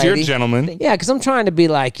an old lady. You're a gentleman. Yeah, because I'm trying to be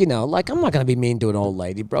like, like I'm not gonna be mean to an old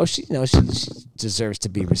lady, bro. She deserves to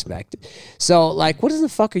be respected. So like, what the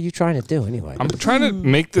fuck are you trying to do anyway? I'm trying to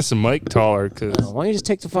make this mic taller because Why don't you just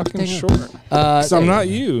take the fucking thing short. off? Because I'm not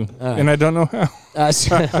you, and I don't know how.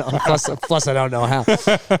 Plus, I don't know how.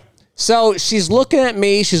 So she's looking at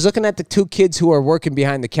me. She's looking at the two kids who are working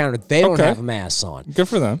behind the counter. They don't Okay. have masks on. Good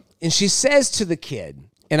for them. And she says to the kid,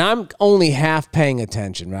 and I'm only half paying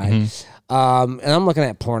attention, right? And I'm looking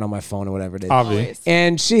at porn on my phone or whatever it is. Obvious.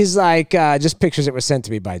 And she's like, just pictures that were sent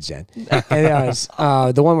to me by Jen. And it was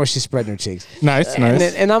the one where she's spreading her cheeks. Nice.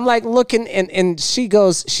 And I'm like looking, and she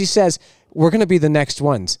says, we're going to be the next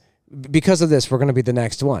ones. Because of this, we're going to be the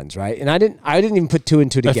next ones, right? And I didn't even put two and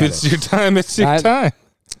two together. If it's your time, it's your time.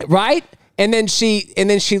 Right? And then she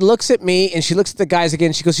looks at me and she looks at the guys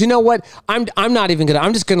again. She goes, you know what? I'm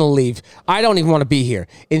just gonna leave. I don't even want to be here.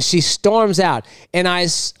 And she storms out. And I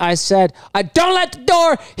said, don't let the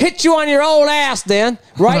door hit you on your old ass then.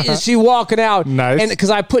 Right? And she walking out. Nice. And because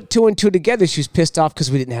I put two and two together, she was pissed off because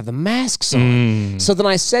we didn't have the masks on. So then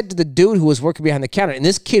I said to the dude who was working behind the counter, and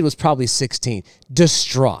this kid was probably 16,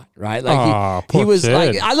 distraught, right? Like he poor was kid.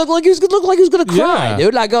 like, I looked like he was gonna cry, Yeah.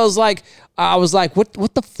 dude. Like I was like, what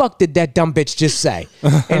the fuck did that dumb bitch just say?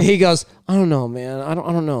 And he goes, I don't know, man. I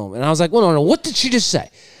don't know. And I was like, well, no. What did she just say?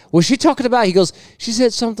 Was she talking about? He goes, she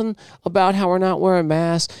said something about how we're not wearing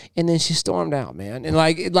masks, and then she stormed out, man. And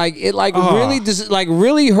really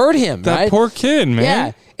hurt him. That right? poor kid, man.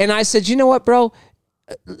 Yeah. And I said, you know what, bro?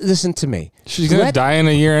 Listen to me. She's going to die in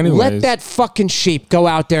a year anyways. Let that fucking sheep go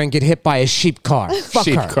out there and get hit by a sheep car. Fuck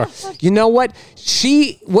Sheep her. car. You know what?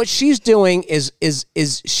 What she's doing is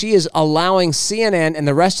she is allowing CNN and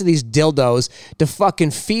the rest of these dildos to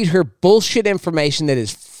fucking feed her bullshit information that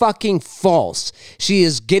is fucking false.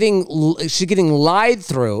 She's getting lied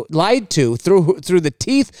to through the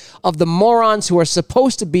teeth of the morons who are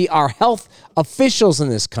supposed to be our health officials in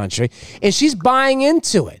this country, and she's buying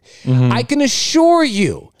into it. I can assure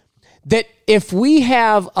you that if we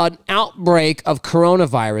have an outbreak of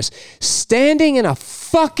coronavirus, standing in a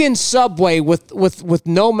fucking subway with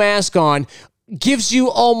no mask on gives you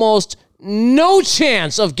almost no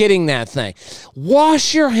chance of getting that thing.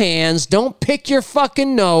 Wash your hands, don't pick your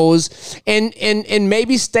fucking nose, and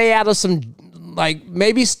maybe stay out of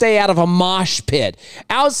a mosh pit.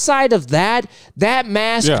 Outside of that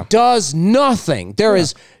mask does nothing. There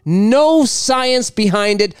is no science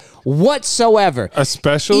behind it whatsoever.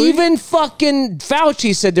 Especially? Even fucking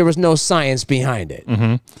Fauci said there was no science behind it.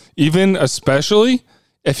 Even especially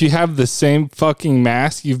if you have the same fucking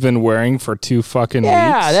mask you've been wearing for 2 fucking weeks.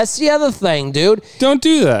 Yeah, that's the other thing, dude. Don't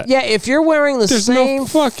do that. Yeah, if you're wearing the There's same no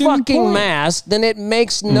fucking point. mask, then it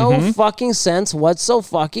makes no fucking sense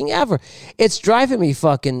whatsoever. It's driving me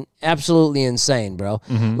fucking absolutely insane, bro.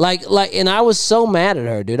 Like, and I was so mad at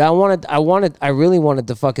her, dude. I really wanted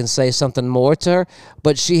to fucking say something more to her,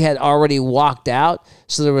 but she had already walked out,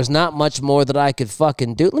 so there was not much more that I could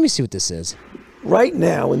fucking do. Let me see what this is. Right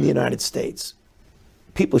now in the United States,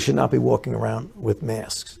 people should not be walking around with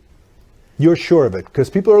masks. You're sure of it? Because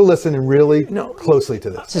people are listening really No. closely to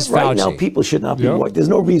this. This is Right now, Fauci. people should not be Yep. walking. There's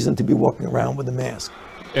no reason to be walking around with a mask.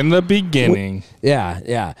 In the beginning.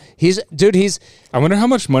 Yeah. He's I wonder how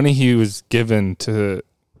much money he was given to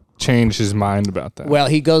change his mind about that. well,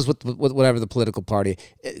 he goes with whatever the political party.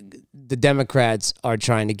 The Democrats are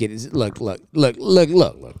trying to get. Look. Let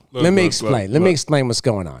me explain. Let me explain what's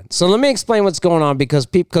going on. So let me explain what's going on because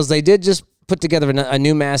they did just put together a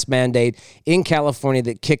new mask mandate in California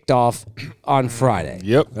that kicked off on Friday.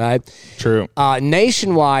 Yep. Right. True.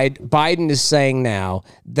 Nationwide, Biden is saying now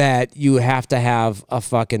that you have to have a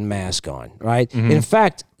fucking mask on. Right. In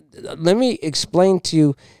fact, let me explain to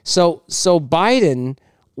you. So Biden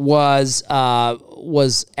was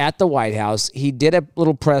at the White House. He did a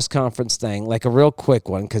little press conference thing, like a real quick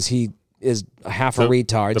one, because he is half a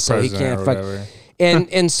retard, the so he president can't or fuck. whatever.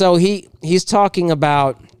 And so he's talking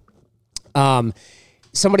about.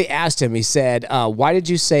 Somebody asked him. He said, "Why did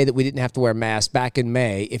you say that we didn't have to wear masks back in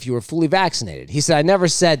May if you were fully vaccinated?" He said, "I never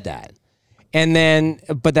said that." And then,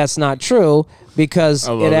 but that's not true because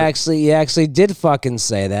I love it. he actually did fucking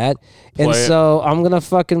say that. And Play it. so I'm gonna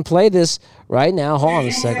fucking play this right now. Hold on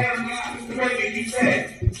a second.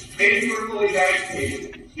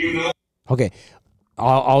 Okay,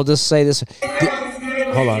 I'll just say this.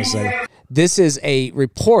 Hold on a second. This is a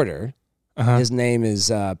reporter His name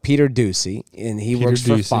is Peter Doocy, and he works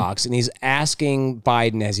for Fox. And he's asking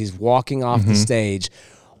Biden as he's walking off the stage,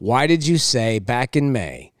 why did you say back in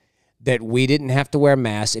May that we didn't have to wear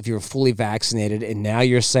masks if you were fully vaccinated, and now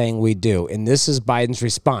you're saying we do? And this is Biden's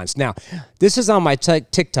response. Now, this is on my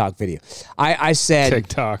TikTok video. I said...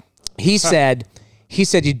 TikTok. He said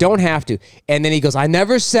you don't have to. And then he goes, I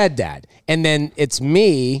never said that. And then it's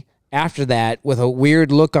me after that with a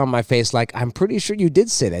weird look on my face like, I'm pretty sure you did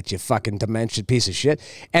say that, you fucking dementia piece of shit.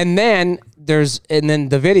 And then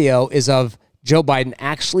the video is of Joe Biden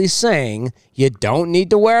actually saying you don't need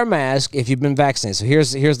to wear a mask if you've been vaccinated. So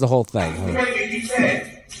here's the whole thing. You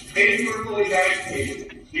said, if you're fully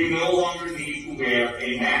vaccinated, you no longer need to wear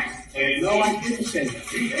a mask. And no, I didn't say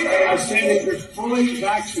that. I said if you're fully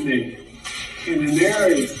vaccinated in an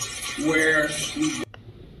area where...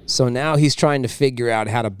 So now he's trying to figure out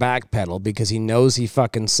how to backpedal because he knows he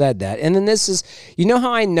fucking said that. And then this is, you know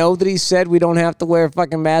how I know that he said we don't have to wear a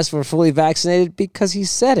fucking mask if we're fully vaccinated? Because he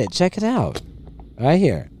said it. Check it out. Right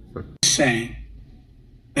here. Saying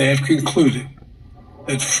they have concluded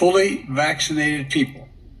that fully vaccinated people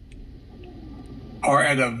are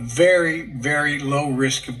at a very, very low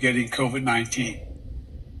risk of getting COVID-19.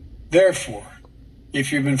 Therefore,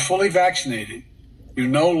 if you've been fully vaccinated, you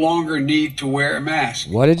no longer need to wear a mask.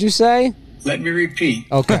 What did you say? Let me repeat.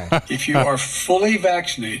 Okay. If you are fully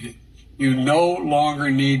vaccinated, you no longer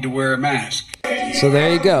need to wear a mask. So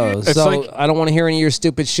there you go. It's so like- I don't want to hear any of your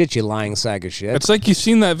stupid shit, you lying sack of shit. It's like you've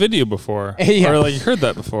seen that video before. Yeah. Or like you heard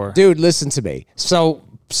that before. Dude, listen to me. So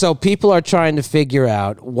people are trying to figure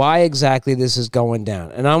out why exactly this is going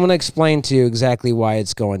down. And I'm going to explain to you exactly why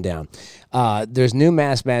it's going down. There's new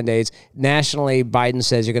mask mandates. Nationally, Biden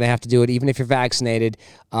says you're going to have to do it even if you're vaccinated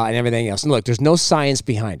and everything else. And look, there's no science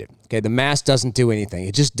behind it. Okay, the mask doesn't do anything.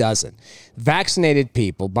 It just doesn't. Vaccinated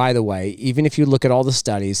people, by the way, even if you look at all the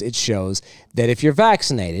studies, it shows that if you're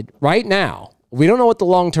vaccinated right now, we don't know what the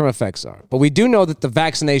long-term effects are, but we do know that the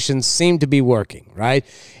vaccinations seem to be working, right?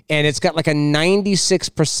 And it's got like a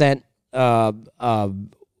 96%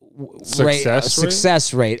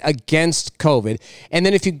 success rate against COVID. And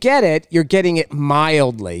then if you get it, you're getting it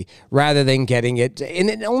mildly rather than getting it.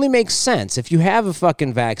 And it only makes sense. If you have a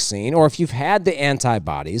fucking vaccine or if you've had the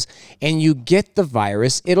antibodies and you get the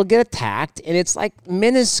virus, it'll get attacked and it's like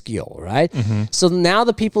minuscule, right? So now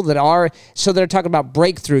the people they're talking about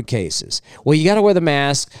breakthrough cases. Well, you got to wear the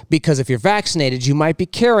mask because if you're vaccinated, you might be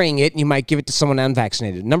carrying it and you might give it to someone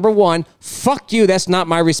unvaccinated. Number one, fuck you. That's not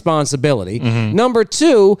my responsibility. Number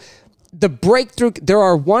two, the breakthrough, there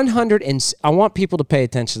are 100 and I want people to pay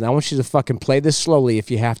attention. I want you to fucking play this slowly.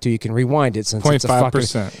 If you have to, you can rewind it since it's a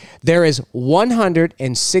 0.5%. There is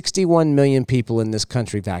 161 million people in this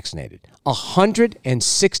country vaccinated.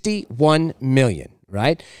 161 million,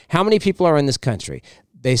 right? How many people are in this country?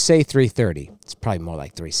 They say 330. It's probably more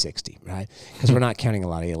like 360, right? Because we're not counting a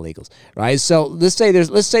lot of illegals, right? So let's say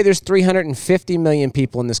there's 350 million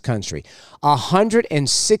people in this country.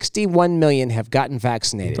 161 million have gotten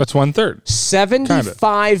vaccinated. That's 1/3.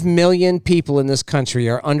 75 million people in this country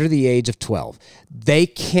are under the age of 12. They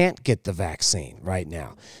can't get the vaccine right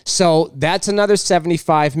now. So that's another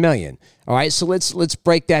 75 million. All right, so let's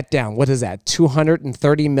break that down. What is that?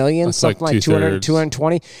 230 million? That's something like 200,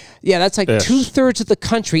 220? Yeah, that's like 2/3 of the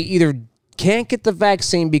country either can't get the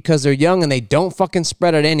vaccine because they're young and they don't fucking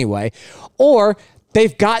spread it anyway, or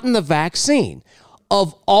they've gotten the vaccine.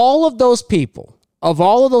 Of all of those people, the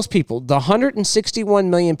 161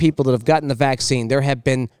 million people that have gotten the vaccine, there have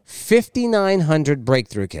been 5,900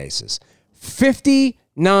 breakthrough cases.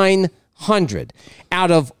 5,900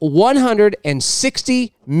 out of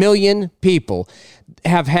 160 million people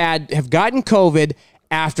have gotten COVID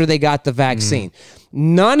after they got the vaccine.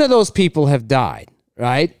 None of those people have died.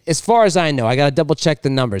 Right? As far as I know, I got to double check the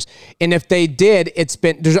numbers. And if they did,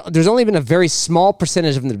 there's only been a very small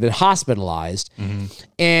percentage of them that have been hospitalized.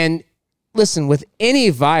 And listen, with any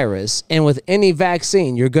virus and with any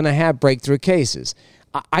vaccine, you're going to have breakthrough cases.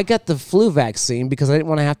 I got the flu vaccine because I didn't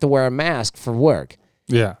want to have to wear a mask for work.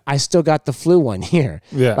 Yeah. I still got the flu one here.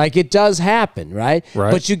 Yeah. Like it does happen, right?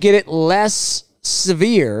 But you get it less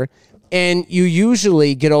severe. And you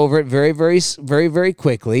usually get over it very, very, very, very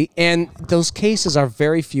quickly. And those cases are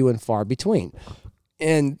very few and far between.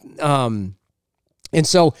 And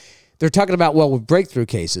so they're talking about, well, with breakthrough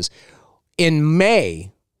cases. In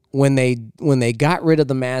May, when they got rid of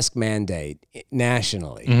the mask mandate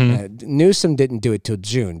nationally, Newsom didn't do it till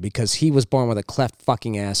June because he was born with a cleft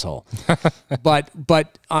fucking asshole. but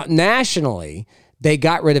nationally, they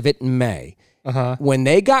got rid of it in May. When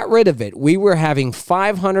they got rid of it, we were having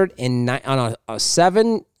 509 on a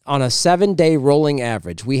 7-day rolling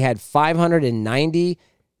average. We had 590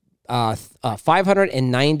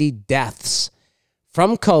 590 deaths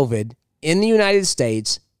from COVID in the United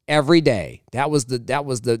States every day. That was the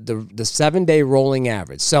 7-day rolling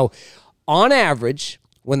average. So on average,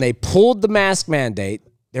 when they pulled the mask mandate,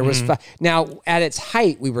 there was now at its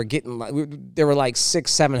height we were getting there were like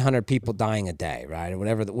 600-700 people dying a day, right? Or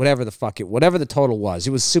whatever the total was.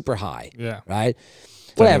 It was super high. Yeah. Right?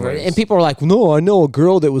 Whatever. Anyways. And people are like, "No, I know a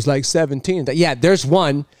girl that was like 17." Yeah, there's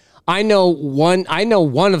one. I know one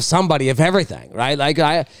of somebody of everything, right? Like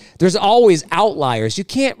there's always outliers. You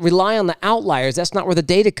can't rely on the outliers. That's not where the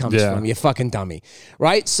data comes from, you fucking dummy.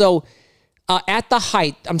 Right? So at the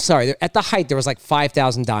height, there was like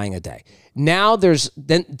 5,000 dying a day. Now then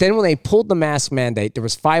when they pulled the mask mandate, there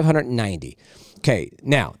was 590. Okay,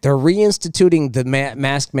 now they're reinstituting the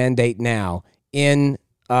mask mandate now in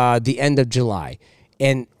the end of July.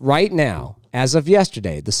 And right now, as of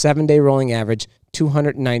yesterday, the 7-day rolling average,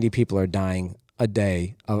 290 people are dying a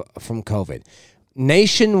day from COVID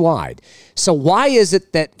nationwide. So why is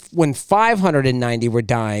it that when 590 were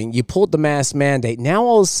dying, you pulled the mask mandate? Now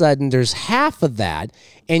all of a sudden there's half of that,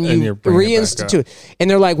 and you reinstitute. And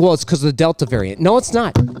they're like, well, it's because of the Delta variant. No, it's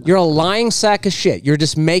not. You're a lying sack of shit. You're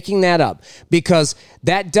just making that up because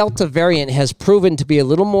that Delta variant has proven to be a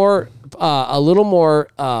little more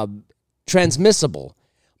transmissible,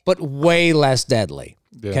 but way less deadly.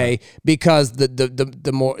 Yeah. Okay, because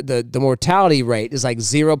the mortality rate is like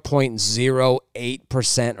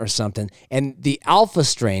 0.08% or something, and the alpha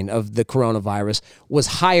strain of the coronavirus was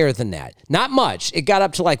higher than that. Not much. It got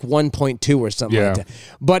up to like 1.2 or something like that.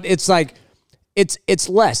 But it's like it's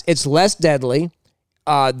less. It's less deadly.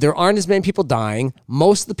 There aren't as many people dying.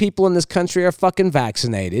 Most of the people in this country are fucking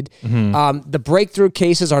vaccinated. The breakthrough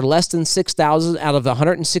cases are less than 6,000 out of the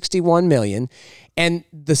 161 million. And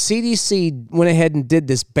the CDC went ahead and did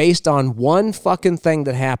this based on one fucking thing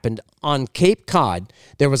that happened on Cape Cod.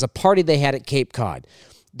 There was a party they had at Cape Cod.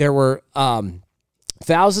 There were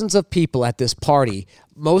thousands of people at this party.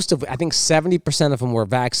 I think 70% of them were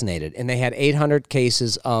vaccinated. And they had 800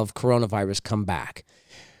 cases of coronavirus come back.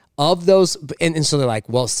 Of those, and so they're like,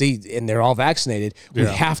 well, see, and they're all vaccinated. We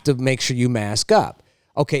have to make sure you mask up.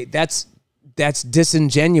 Okay, that's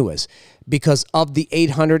disingenuous because of the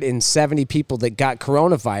 870 people that got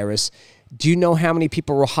coronavirus, do you know how many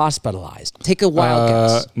people were hospitalized? Take a wild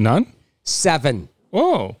guess. None? 7.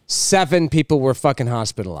 Whoa. 7 people were fucking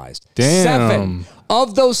hospitalized. Damn. 7.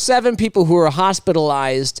 Of those 7 people who were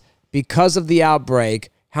hospitalized because of the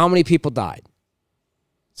outbreak, how many people died?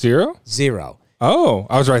 0? 0. Oh,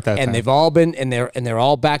 I was right that time. And they've all been, and they're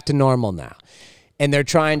all back to normal now. And they're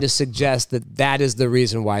trying to suggest that is the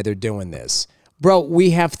reason why they're doing this. Bro,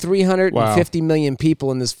 we have 350 million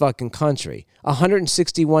people in this fucking country,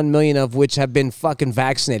 161 million of which have been fucking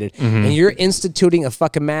vaccinated. And you're instituting a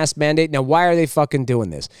fucking mask mandate. Now, why are they fucking doing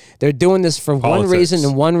this? They're doing this for one reason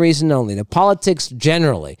and one reason only. The politics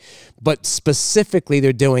generally, but specifically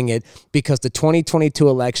they're doing it because the 2022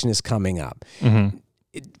 election is coming up.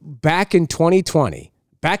 Back in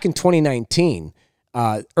 2019,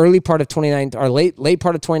 early part of 2019 or late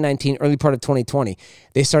part of 2019, early part of 2020,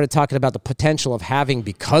 they started talking about the potential of having,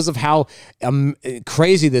 because of how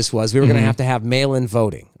crazy this was, we were going to have mail-in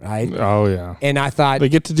voting, right? Oh yeah. And I thought they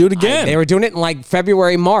get to do it again. They were doing it in like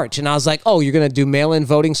February, March, and I was like, oh, you're going to do mail-in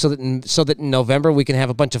voting so that in November we can have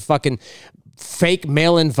a bunch of fucking fake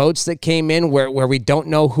mail-in votes that came in where we don't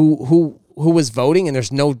know who was voting and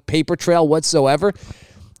there's no paper trail whatsoever.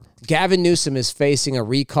 Gavin Newsom is facing a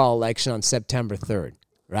recall election on September 3rd,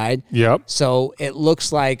 right? Yep. So it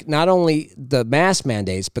looks like not only the mask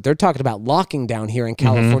mandates, but they're talking about locking down here in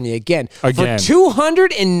California again. For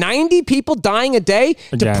 290 people dying a day.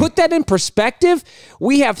 To put that in perspective,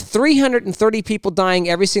 we have 330 people dying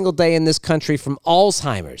every single day in this country from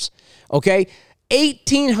Alzheimer's, okay?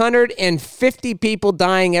 1,850 people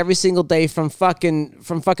dying every single day from fucking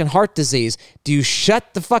heart disease. Do you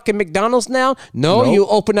shut the fucking McDonald's now? No, you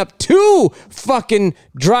open up 2 fucking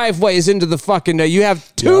driveways into the fucking. You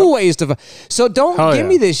have 2 ways to. So don't give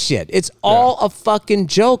me this shit. It's all a fucking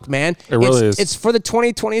joke, man. It really is. It's for the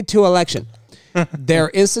 2022 election.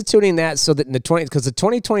 They're instituting that so that in the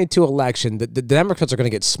 2022 election, the Democrats are going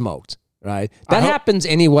to get smoked. Right, that happens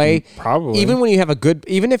anyway. Probably, even when you have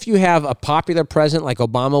even if you have a popular president like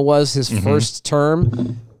Obama was his first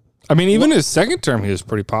term. I mean, even his second term, he was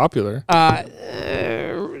pretty popular. I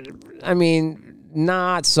mean,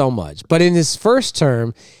 not so much, but in his first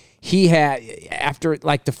term, he had, after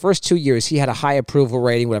like the first 2 years, he had a high approval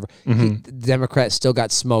rating. Whatever, the Democrats still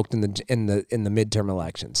got smoked in the midterm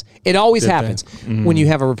elections. It always happens when you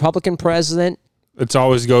have a Republican president. It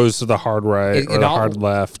always goes to the hard right or the hard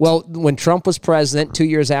left. Well, when Trump was president, 2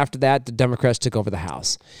 years after that, the Democrats took over the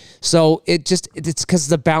House. So it's because of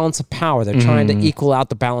the balance of power. They're trying to equal out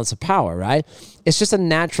the balance of power, right? It's just a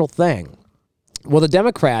natural thing. Well, the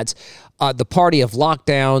Democrats, the party of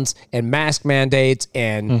lockdowns and mask mandates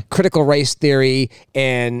and critical race theory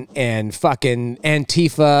and fucking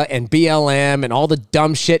Antifa and BLM and all the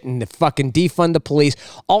dumb shit and the fucking defund the police,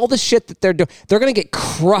 all the shit that they're doing, they're going to get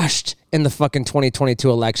crushed in the fucking 2022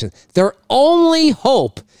 election. Their only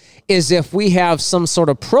hope is if we have some sort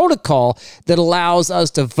of protocol that allows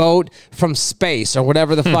us to vote from space or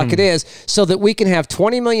whatever the fuck it is, so that we can have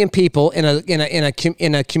 20 million people in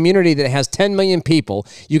a community that has 10 million people.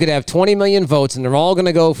 You could have 20 million votes, and they're all going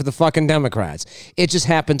to go for the fucking Democrats. It just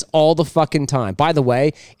happens all the fucking time. By the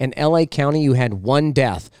way, in LA County, you had one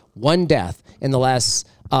death in the last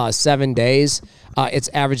 7 days. It's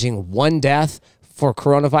averaging one death for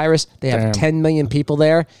coronavirus. They have 10 million people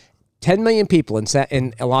there. 10 million people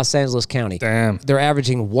in Los Angeles County. Damn. They're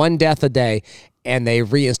averaging one death a day, and they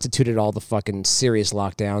reinstituted all the fucking serious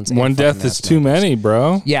lockdowns. One death is too many,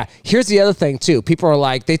 bro. Yeah. Here's the other thing, too. People are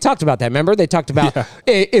like, they talked about that. Remember? They talked about,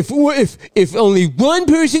 if only one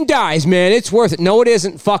person dies, man, it's worth it. No, it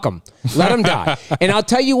isn't. Fuck them. Let them die. And I'll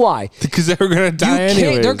tell you why. Because they're going to die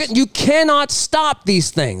anyways. You cannot stop these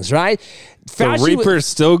things, right? The Reaper's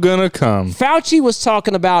still gonna come. Fauci was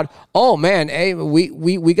talking about, oh man, hey,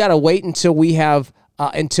 we gotta wait until we have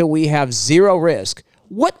zero risk.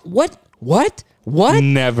 What?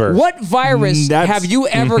 Never. What virus have you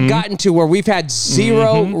ever gotten to where we've had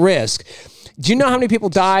zero risk? Do you know how many people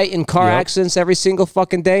die in car accidents every single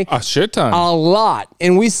fucking day? A shit ton. A lot.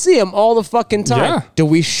 And we see them all the fucking time. Yeah. Do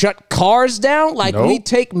we shut cars down? Like, Nope. we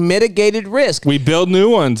take mitigated risk. We build new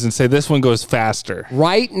ones and say this one goes faster.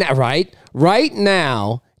 Right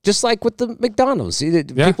now, just like with the McDonald's,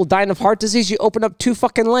 people dying of heart disease, you open up 2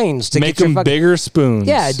 fucking lanes to Make get your them bigger spoons.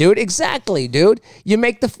 Yeah, dude, exactly, dude. You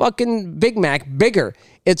make the fucking Big Mac bigger.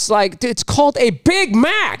 It's like, dude, it's called a Big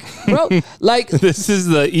Mac, bro. Like, This is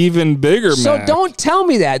the even bigger so Mac. don't tell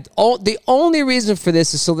me that. The only reason for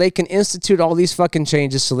this is so they can institute all these fucking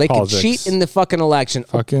changes so they Politics. can cheat in the fucking election.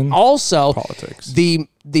 Fucking also, politics.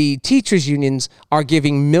 The teachers unions are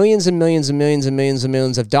giving millions and millions and millions and millions and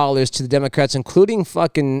millions of dollars to the Democrats, including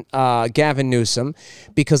fucking Gavin Newsom,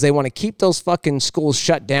 because they want to keep those fucking schools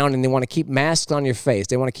shut down and they want to keep masks on your face.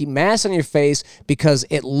 They want to keep masks on your face because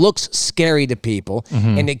it looks scary to people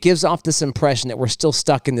and it gives off this impression that we're still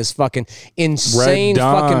stuck in this fucking insane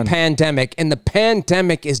fucking pandemic, and the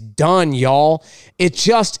pandemic is done, y'all. It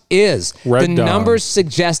just is. The numbers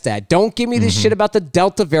suggest that. Don't give me this shit about the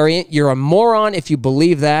Delta variant. You're a moron if you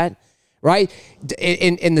believe that, right?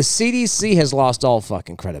 And the CDC has lost all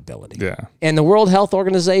fucking credibility. Yeah. And the World Health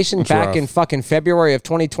Organization back rough. in fucking February of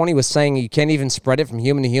 2020 was saying you can't even spread it from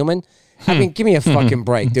human to human. I mean, give me a fucking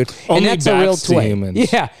break, dude. Only and that's a real bats to tweet.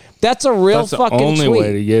 humans. Yeah, that's a real That's fucking the only tweet.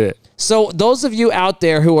 way to get it. So those of you out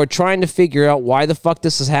there who are trying to figure out why the fuck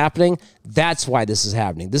this is happening, that's why this is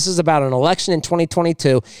happening. This is about an election in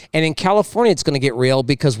 2022, and in California, it's going to get real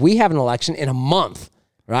because we have an election in a month,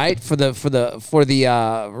 right? For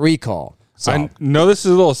the recall. So, I know this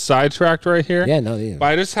is a little sidetracked right here. Yeah, no, yeah. But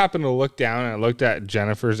I just happened to look down and I looked at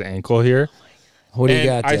Jennifer's ankle here. what do you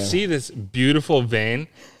And got I there? see this beautiful vein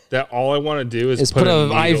that all I want to do is Is put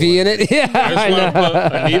an a IV needle in it. Yeah, I just want to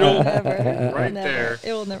put a needle Never. right Never. there.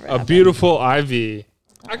 It will never A happen. beautiful IV.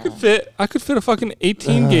 I could fit a fucking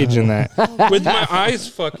 18 gauge in that with my eyes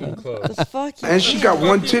fucking closed. The fuck you And she got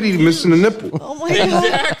one titty missing a nipple. Oh my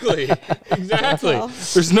god. Exactly.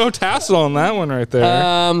 There's no tassel on that one right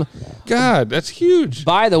there. God, that's huge.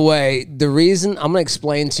 By the way, the reason I'm going to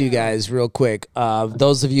explain to you guys real quick,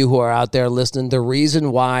 those of you who are out there listening, the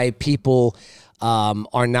reason why people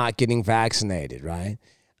are not getting vaccinated, right?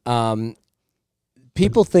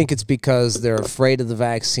 People think it's because they're afraid of the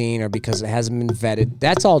vaccine or because it hasn't been vetted.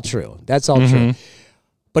 That's all true. That's all true.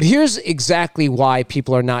 But here's exactly why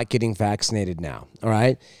people are not getting vaccinated now, all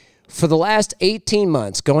right? For the last 18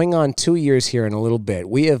 months, going on 2 years here in a little bit,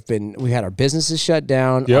 we had our businesses shut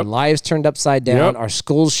down, our lives turned upside down, our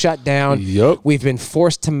schools shut down, we've been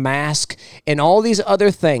forced to mask, and all these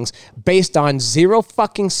other things based on zero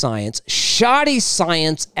fucking science, shoddy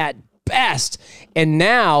science at best. And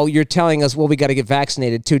now you're telling us, well, we got to get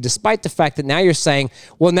vaccinated too, despite the fact that now you're saying,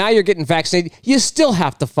 well, now you're getting vaccinated. You still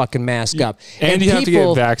have to fucking mask up. And you have to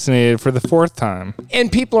get vaccinated for the 4th time.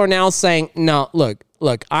 And people are now saying, no, look,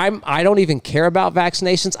 look, I don't even care about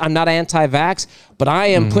vaccinations. I'm not anti-vax, but I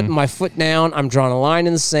am putting my foot down. I'm drawing a line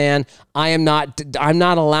in the sand. I'm not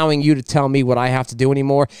allowing you to tell me what I have to do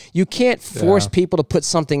anymore. You can't force people to put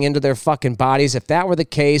something into their fucking bodies. If that were the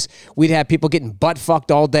case, we'd have people getting butt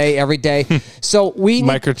fucked all day, every day. So we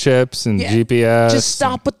microchips and GPS. Just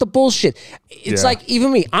stop with the bullshit. It's like,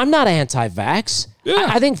 even me, I'm not anti-vax.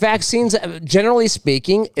 I think vaccines, generally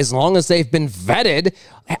speaking, as long as they've been vetted,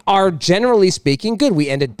 are generally speaking good. We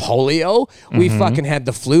ended polio. We fucking had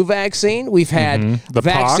the flu vaccine. We've had the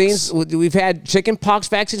vaccines. pox. We've had chicken pox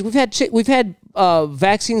vaccines. We've had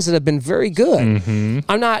vaccines that have been very good.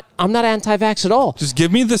 I'm not anti-vax at all. Just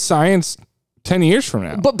give me the science 10 years from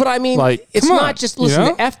now. But I mean, like, it's come not on, just, listen, you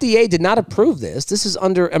know? the FDA did not approve this. This is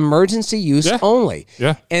under emergency use only.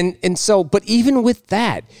 Yeah. And so, but even with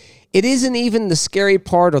that, it isn't even the scary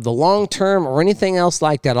part or the long term or anything else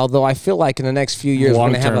like that. Although I feel like in the next few years, we're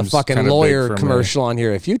going to have a fucking kinda lawyer big for commercial on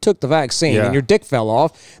here. If you took the vaccine Yeah. and your dick fell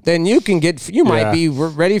off, then you might be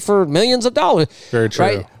ready for millions of dollars. Very true.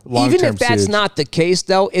 Right? Long-term Even if that's huge. not the case,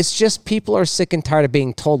 though, it's just people are sick and tired of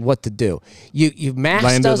being told what to do. You maxed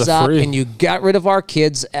Land of us the up free. and you got rid of our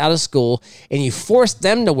kids out of school and you forced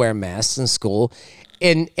them to wear masks in school.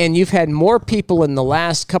 And you've had more people in the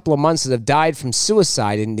last couple of months that have died from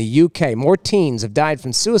suicide in the UK. More teens have died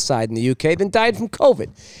from suicide in the UK than died from COVID.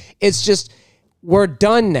 It's just, we're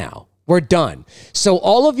done now. We're done. So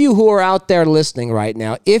all of you who are out there listening right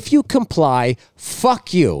now, if you comply,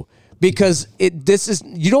 fuck you. Because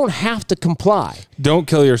you don't have to comply. Don't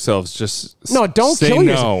kill yourselves. Just Don't say kill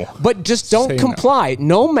no. yourself. But just don't Say comply.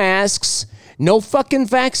 No masks. No fucking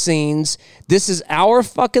vaccines. This is our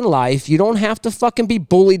fucking life. You don't have to fucking be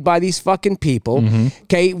bullied by these fucking people.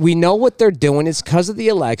 Okay, we know what they're doing. It's because of the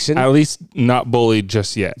election. At least not bullied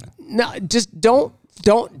just yet. No, just do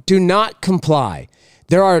not comply.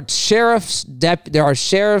 There are sheriffs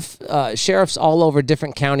all over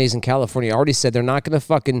different counties in California already said they're not going to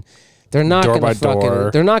fucking. They're not Door going to by door.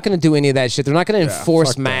 fucking. They're not going to do any of that shit. They're not going to enforce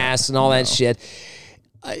fuck that. masks and all that shit.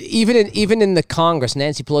 Even in the Congress,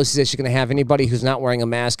 Nancy Pelosi says she's going to have anybody who's not wearing a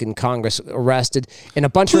mask in Congress arrested. And a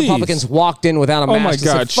bunch of Republicans walked in without a mask. Oh my and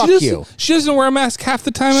God. said, "Fuck you." She doesn't wear a mask half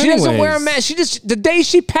the time She anyways. doesn't wear a mask. The day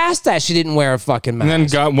she passed that, she didn't wear a fucking mask. And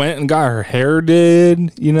then went and got her hair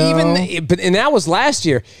did, you know? And that was last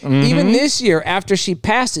year. Even this year, after she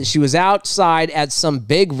passed it, she was outside at some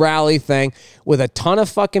big rally thing with a ton of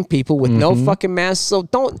fucking people with no fucking masks. So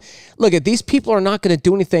don't look at these people are not going to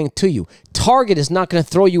do anything to you. Target is not going to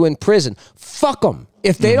throw you in prison. Fuck them.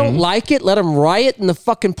 If they don't like it, let them riot in the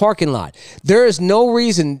fucking parking lot. There is no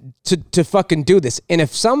reason to fucking do this. And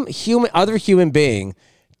if some other human being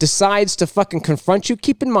decides to fucking confront you,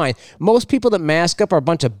 keep in mind, most people that mask up are a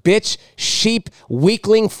bunch of bitch, sheep,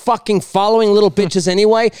 weakling, fucking following little bitches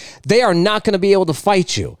anyway. They are not going to be able to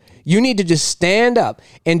fight you. You need to just stand up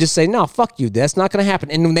and just say, no, fuck you. That's not going to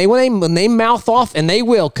happen. And when they mouth off, and they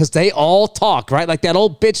will, because they all talk, right? Like that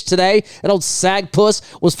old bitch today, that old sag puss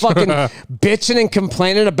was fucking bitching and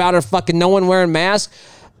complaining about her fucking no one wearing masks.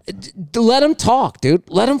 Let them talk, dude.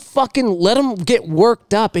 Let them get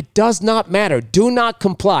worked up. It does not matter. Do not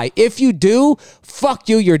comply. If you do, fuck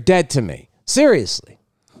you. You're dead to me. Seriously.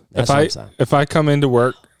 That's what I'm saying. If I come into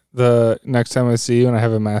work the next time I see you and I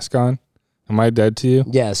have a mask on, am I dead to you?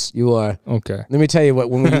 Yes, you are. Okay. Let me tell you what,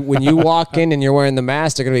 when you walk in and you're wearing the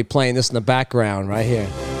mask, they're going to be playing this in the background right here.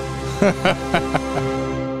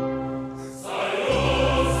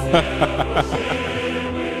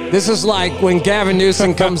 This is like when Gavin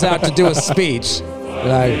Newsom comes out to do a speech.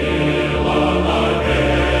 Like,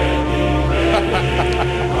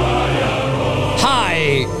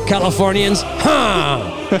 hi, Californians.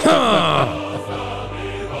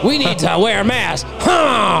 We need to wear masks.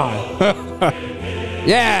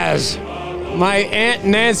 Yes. My Aunt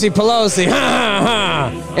Nancy Pelosi.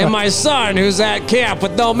 And my son who's at camp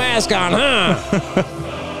with no mask on.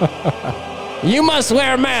 You must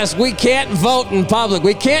wear a mask. We can't vote in public.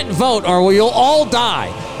 We can't vote or we'll all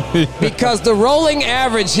die. Because the rolling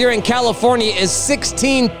average here in California is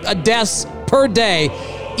 16 deaths per day,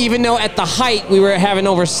 even though at the height we were having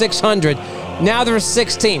over 600. Now there's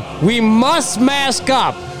 16. We must mask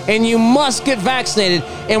up, and you must get vaccinated,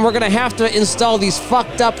 and we're going to have to install these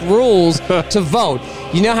fucked up rules to vote.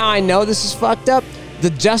 You know how I know this is fucked up?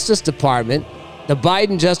 The Justice Department, the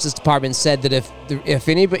Biden Justice Department said that if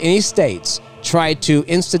any states try to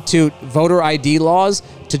institute voter ID laws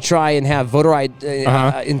to try and have voter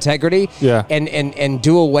integrity and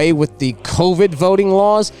do away with the COVID voting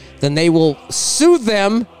laws, then they will sue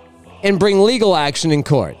them and bring legal action in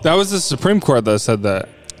court. That was the Supreme Court that said that.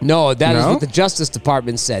 No, that is No? what the Justice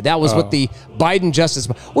Department said. That was what the Biden Justice,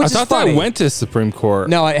 which I is thought funny. that went to Supreme Court.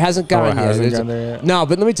 No, it hasn't gone it yet. hasn't There's gone there yet? No,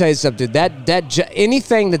 but let me tell you something.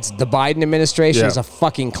 Anything that's the Biden administration Yeah. is a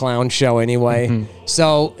fucking clown show anyway. Mm-hmm.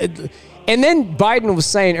 So, and then Biden was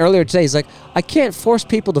saying earlier today, he's like, I can't force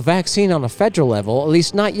people to vaccine on a federal level. At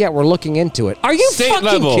least not yet. We're looking into it. Are you State fucking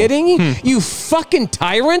level. kidding? You fucking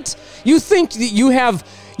tyrant. You think that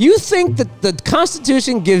you think that the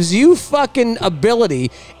Constitution gives you fucking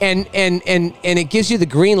ability and it gives you the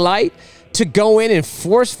green light to go in and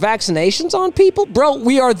force vaccinations on people? Bro,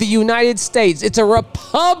 we are the United States. It's a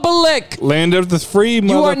republic. Land of the free, motherfucker.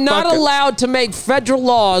 You are not allowed to make federal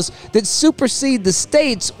laws that supersede the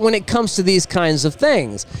states when it comes to these kinds of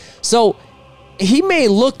things. So he may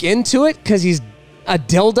look into it because he's a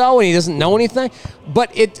dildo and he doesn't know anything, but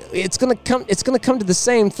it's gonna come to the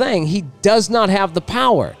same thing. He does not have the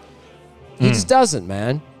power. He just doesn't,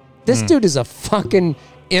 man. This dude is a fucking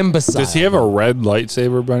imbecile. Does he have a red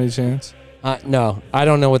lightsaber by any chance? No, I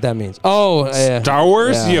don't know what that means. Oh, Star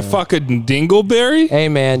Wars? yeah. You fucking dingleberry? Hey,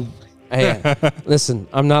 man. Hey, listen,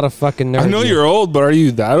 I'm not a fucking nerd. I know you're old, but are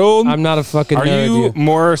you that old? I'm not a fucking Are nerd. you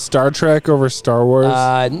more Star Trek over Star Wars?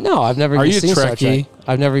 No, I've never Are even you seen Star Trekkie? Trek.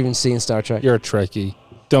 I've never even seen Star Trek. You're a Trekkie.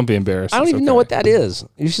 Don't be embarrassed. I don't It's even know okay. what that is.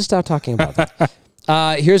 You should stop talking about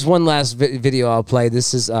that. Here's one last video I'll play.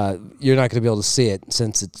 This is you're not going to be able to see it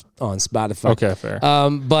since it's on Spotify. Okay, fair.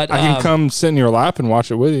 But I can come sit in your lap and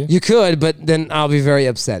watch it with you. You could, but then I'll be very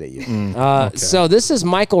upset at you. Okay. So this is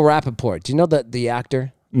Michael Rappaport. Do you know the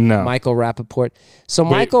actor? No. Michael Rappaport. So Wait,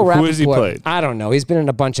 Michael Rappaport. who has he played? I don't know. He's been in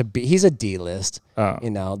a bunch of. He's a D list.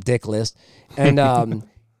 Oh. Dick list, and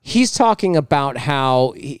he's talking about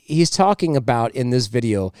how he's talking about in this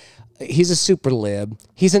video. He's a super lib.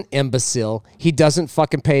 He's an imbecile. He doesn't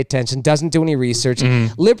fucking pay attention, doesn't do any research.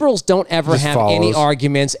 Liberals don't ever Just have any follows.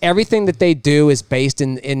 arguments. Everything that they do is based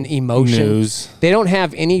in emotion. News. They don't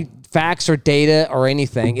have any facts or data or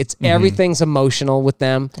anything. It's everything's emotional with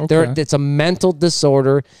them. Okay. It's a mental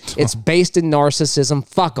disorder. It's based in narcissism.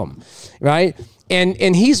 Fuck them, right?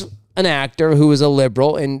 And he's an actor who is a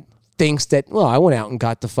liberal and thinks that, well, I went out and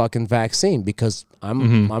got the fucking vaccine because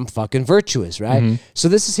I'm fucking virtuous, right? So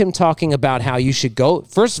this is him talking about how you should go.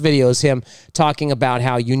 First video is him talking about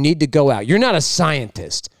how you need to go out. You're not a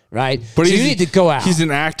scientist, right? But so you need to go out. He's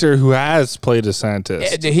an actor who has played a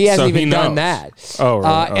scientist. He hasn't so even done knows. that. Oh,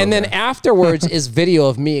 right. And then afterwards is video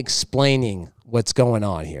of me explaining what's going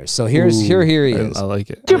on here. So here he is. I like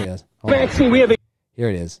it. Here he is. Hold on. Vaccine, we have a Here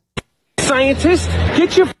it is. scientist.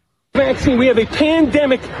 Get your vaccine. We have a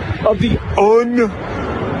pandemic of the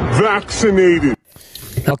unvaccinated.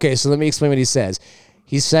 Okay, so let me explain what he says.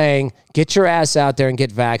 He's saying, get your ass out there and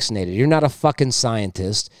get vaccinated. You're not a fucking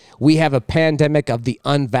scientist. We have a pandemic of the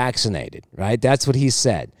unvaccinated, right? That's what he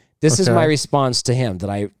said. This is Okay. my response to him that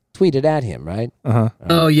I tweeted at him, right?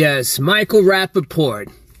 Oh, yes, Michael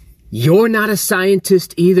Rappaport. You're not a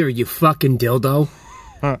scientist either, you fucking dildo.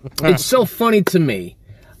 It's so funny to me.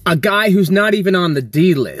 A guy who's not even on the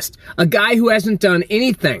D list. A guy who hasn't done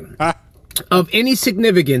anything of any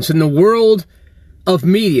significance in the world of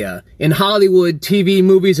media, in Hollywood, TV,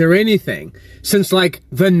 movies, or anything, since like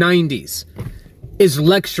the 90s, is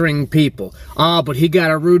lecturing people. But he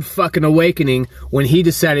got a rude fucking awakening when he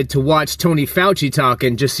decided to watch Tony Fauci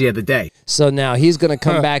talking just the other day. So now he's going to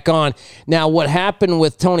come back on. Now, what happened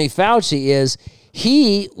with Tony Fauci is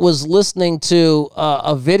he was listening to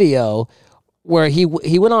a video where he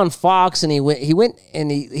went on Fox and he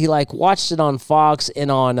like watched it on Fox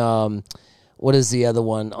and on what is the other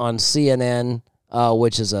one, on CNN,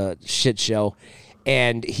 which is a shit show.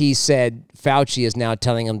 And he said Fauci is now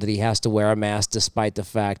telling him that he has to wear a mask despite the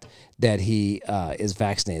fact that he is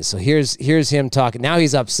vaccinated. So here's him talking. Now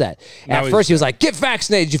he's upset. At first he was like, "Get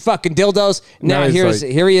vaccinated, you fucking dildos." Now he's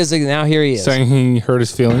here he is. Now here he is. Saying he hurt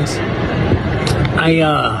his feelings.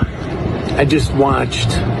 I just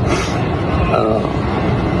watched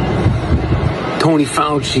Tony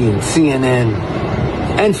Fauci and CNN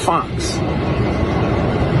and Fox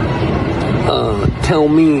tell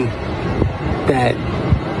me that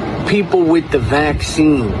people with the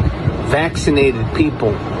vaccine, vaccinated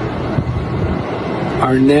people,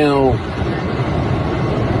 are now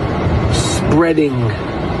spreading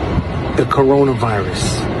the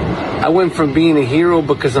coronavirus. I went from being a hero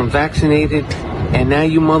because I'm vaccinated, and now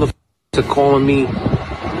you motherfuckers are calling me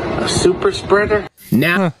a super spreader?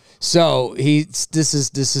 Now, So this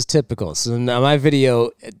is typical. So now my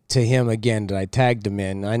video to him again that I tagged him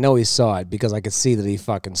in, I know he saw it because I could see that he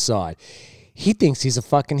fucking saw it. He thinks he's a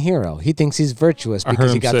fucking hero. He thinks he's virtuous I heard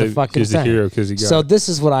because he him got say the fucking he's a thing. hero 'cause he got So it. this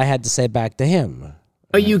is what I had to say back to him.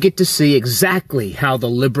 You get to see exactly how the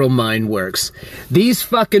liberal mind works. These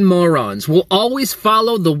fucking morons will always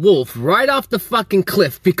follow the wolf right off the fucking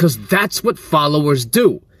cliff because that's what followers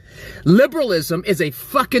do. Liberalism is a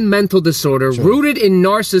fucking mental disorder rooted in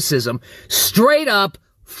narcissism. Straight up,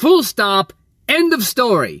 full stop, end of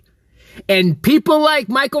story. And people like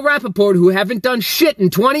Michael Rappaport, who haven't done shit in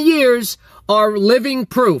 20 years, are living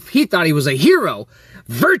proof. He thought he was a hero.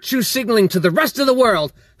 Virtue signaling to the rest of the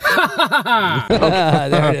world.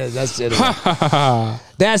 There it is. That's it.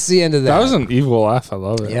 That's the end of that. That was an evil laugh. I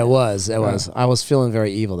love it. Yeah, it was. It was. I was feeling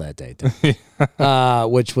very evil that day, too.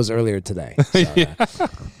 Which was earlier today.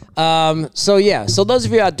 So those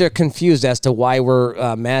of you out there confused as to why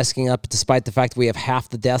we're masking up, despite the fact that we have half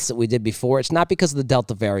the deaths that we did before, it's not because of the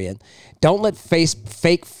Delta variant. Don't let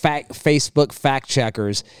Facebook fact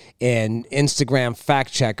checkers and Instagram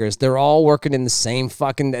fact checkers. They're all working in the same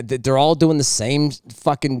fucking. They're all doing the same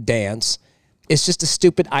fucking dance. It's just a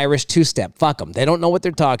stupid Irish two-step. Fuck them. They don't know what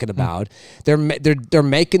they're talking about. They're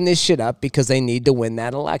making this shit up because they need to win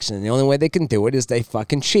that election. And the only way they can do it is they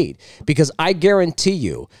fucking cheat. Because I guarantee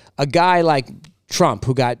you, a guy like Trump,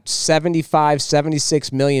 who got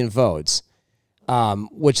 76 million votes,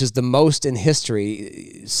 which is the most in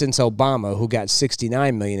history since Obama, who got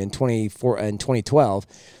 69 million in 2012,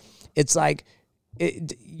 it's like...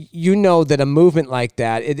 you know that a movement like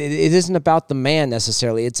that, it isn't about the man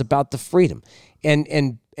necessarily. It's about the freedom.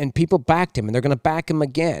 And people backed him, and they're going to back him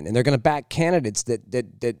again. And they're going to back candidates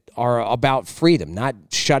that are about freedom, not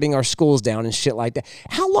shutting our schools down and shit like that.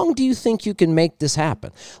 How long do you think you can make this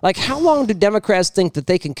happen? Like, how long do Democrats think that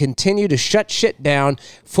they can continue to shut shit down,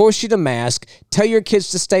 force you to mask, tell your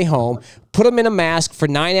kids to stay home, put them in a mask for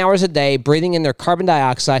 9 hours a day, breathing in their carbon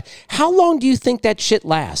dioxide? How long do you think that shit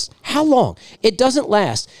lasts? How long? It doesn't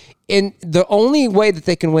last. And the only way that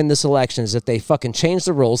they can win this election is if they fucking change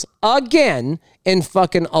the rules again and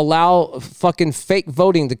fucking allow fucking fake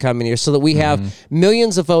voting to come in here so that we have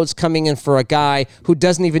millions of votes coming in for a guy who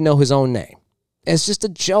doesn't even know his own name. It's just a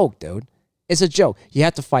joke, dude. It's a joke. You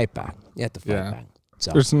have to fight back. You have to fight back.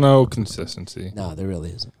 So, there's no consistency. No, there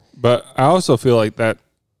really isn't. But I also feel like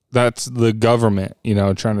that's the government,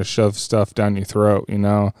 trying to shove stuff down your throat,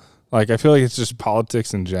 Like, I feel like it's just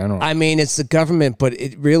politics in general. I mean, it's the government, but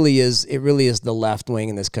it really is the left wing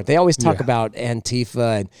in this country. They always talk about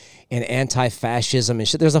Antifa and anti-fascism and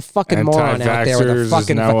shit. There's a fucking moron out there with a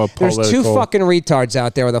fucking... There's two fucking retards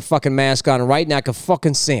out there with a fucking mask on right now. I can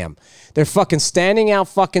fucking see them. They're fucking standing out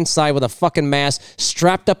fucking side with a fucking mask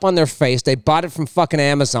strapped up on their face. They bought it from fucking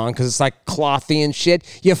Amazon because it's like clothy and shit.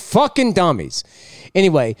 You fucking dummies.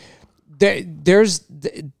 Anyway, there's...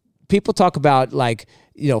 People talk about, like...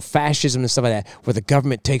 fascism and stuff like that, where the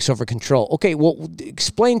government takes over control. Okay, well,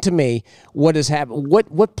 explain to me what has happened.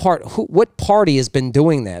 What party has been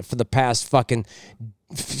doing that for the past fucking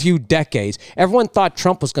few decades? Everyone thought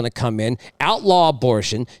Trump was going to come in, outlaw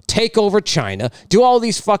abortion, take over China, do all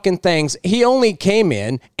these fucking things. He only came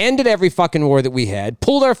in, ended every fucking war that we had,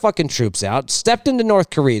 pulled our fucking troops out, stepped into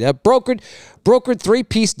North Korea, brokered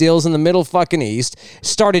 3-piece deals in the Middle fucking East,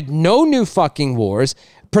 started no new fucking wars,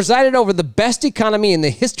 presided over the best economy in the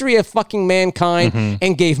history of fucking mankind,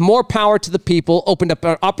 and gave more power to the people, opened up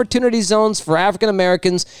opportunity zones for African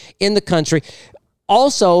Americans in the country.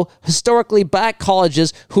 Also, historically black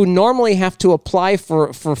colleges who normally have to apply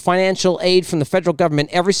for financial aid from the federal government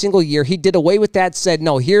every single year, he did away with that, said,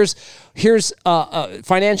 no, here's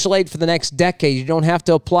financial aid for the next decade. You don't have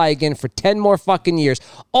to apply again for 10 more fucking years.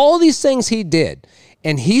 All these things he did.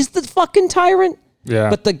 And he's the fucking tyrant?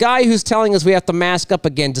 Yeah. But the guy who's telling us we have to mask up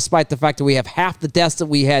again, despite the fact that we have half the deaths that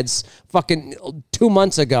we had fucking 2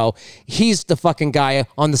 months ago, he's the fucking guy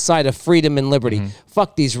on the side of freedom and liberty.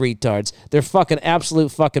 Fuck these retards. They're fucking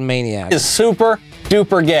absolute fucking maniacs. Is super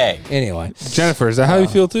duper gay. Anyway. Jennifer, is that how you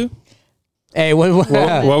feel too? Hey, what was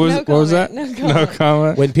that? No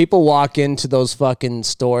comment. When people walk into those fucking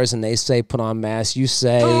stores and they say put on masks, you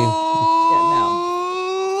say... Who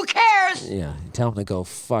cares? Yeah, tell them to go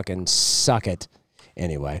fucking suck it.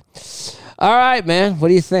 Anyway. All right, man. What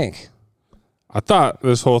do you think? I thought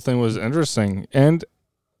this whole thing was interesting and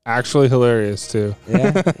actually hilarious, too.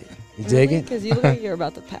 Yeah? You dig it? Because you look like you're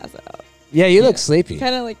about to pass out. Yeah, you look sleepy.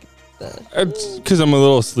 Kind of like It's because I'm a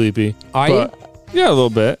little sleepy. Are you? Yeah, a little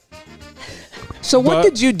bit. So what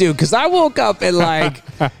did you do? Because I woke up at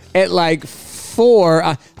like 4.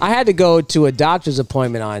 I had to go to a doctor's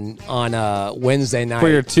appointment on Wednesday night. For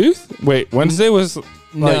your tooth? Wait, Wednesday was...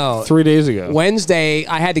 No, 3 days ago. Wednesday,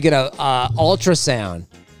 I had to get a ultrasound.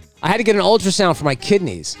 I had to get an ultrasound for my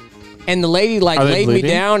kidneys. And the lady like Are they laid me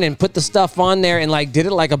bleeding? down and put the stuff on there and like did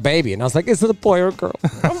it like a baby. And I was like, is it a boy or a girl?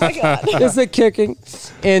 Oh my god. Is it kicking?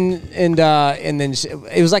 And then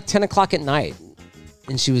it was like 10 o'clock at night,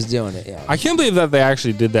 and she was doing it. Yeah, I can't believe that they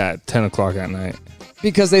actually did that at 10 o'clock at night.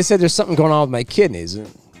 because they said there's something going on with my kidneys.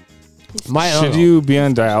 Should you be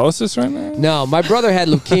on dialysis right now? No, my brother had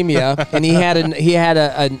leukemia, and he had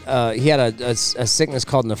a sickness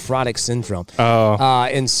called nephrotic syndrome. Oh.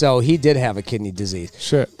 And so he did have a kidney disease.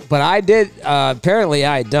 Shit. But I did. Apparently,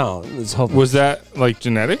 I don't. Let's hope. Was that like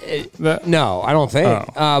genetic? No, I don't think.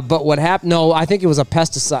 Oh. But what happened? No, I think it was a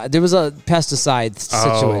pesticide. There was a pesticide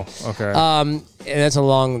situation. Okay. And that's a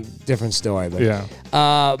long, different story. But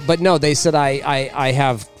Yeah. But no, they said I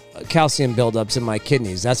have calcium buildups in my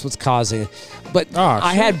kidneys. That's what's causing it. But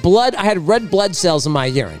I had blood. I had red blood cells in my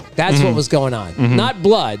urine. That's what was going on. Not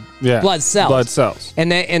blood. Yeah. Blood cells. Blood cells.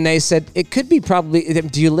 And they said it could be probably.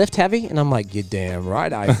 Do you lift heavy? And I'm like, you damn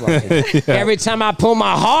right. I fucking every time I pull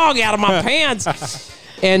my hog out of my pants.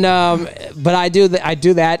 And but I do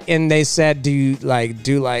that, and they said, do you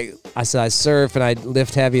do I said I surf and I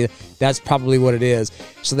lift heavy. That's probably what it is.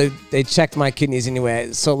 So they checked my kidneys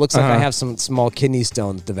anyway. So it looks like I have some small kidney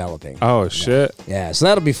stones developing. Oh shit. Yeah. So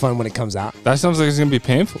that'll be fun when it comes out. That sounds like it's gonna be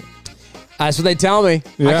painful. That's what they tell me.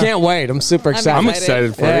 Yeah. I can't wait. I'm super excited. I'm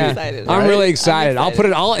excited for Yeah. you. Excited, I'm right? really excited. I'm I'll put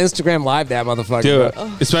it. I'll Instagram live that motherfucker. Do it.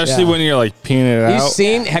 Especially when you're like peeing it out.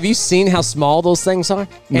 Have you seen how small those things are?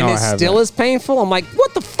 No, and I it haven't. still is painful. I'm like,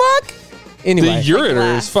 what the fuck? Anyway. The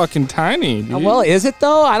ureter is fucking tiny, dude. Well, is it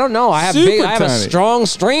though? I don't know. I have Super a tiny. strong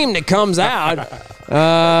stream that comes out.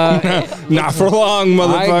 Not for long,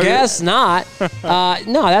 motherfucker. I guess not.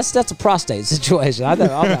 No, that's a prostate situation.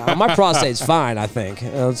 My prostate's fine, I think.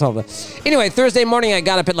 Let's hope. Anyway, Thursday morning, I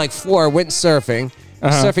got up at like 4, went surfing.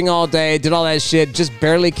 Surfing all day, did all that shit, just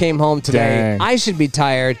barely came home today. Dang. I should be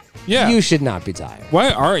tired. Yeah. You should not be tired.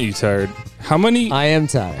 Why aren't you tired? How many? I am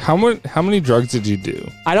tired. How many drugs did you do?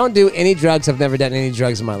 I don't do any drugs. I've never done any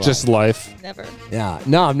drugs in my life. Just life. Never. Yeah.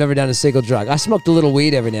 No, I've never done a single drug. I smoked a little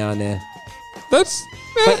weed every now and then. That's.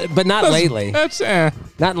 But not lately. That's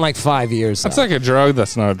Not in like 5 years. That's like a drug.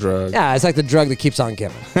 That's not a drug. Yeah, it's like the drug that keeps on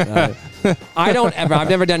giving. I've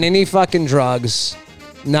never done any fucking drugs.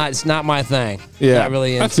 It's not my thing. Yeah. Not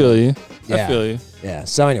really into I feel you. Yeah. I feel you. Yeah.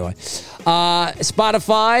 So anyway,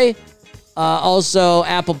 Spotify, also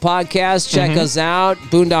Apple Podcasts. Check us out.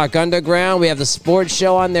 Boondock Underground. We have the sports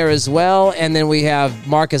show on there as well, and then we have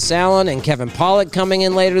Marcus Allen and Kevin Pollak coming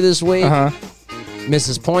in later this week.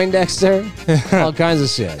 Mrs. Poindexter, all kinds of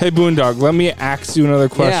shit. Hey, Boondog, let me ask you another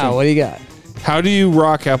question. Yeah. What do you got? How do you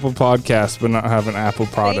rock Apple Podcasts but not have an Apple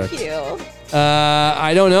product? Thank you.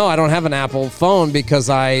 I don't know. I don't have an Apple phone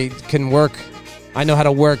because I can work. I know how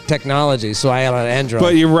to work technology, so I have an Android.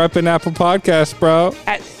 But you're repping Apple Podcasts, bro.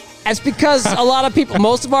 That's because a lot of people,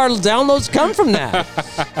 most of our downloads come from that.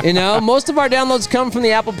 Most of our downloads come from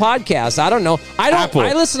the Apple Podcast. I don't know. Apple.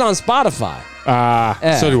 I listen on Spotify.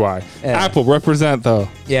 So do I. Yeah. Apple, represent, though.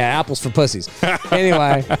 Yeah, apples for pussies.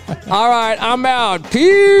 Anyway, all right, I'm out.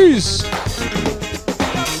 Peace.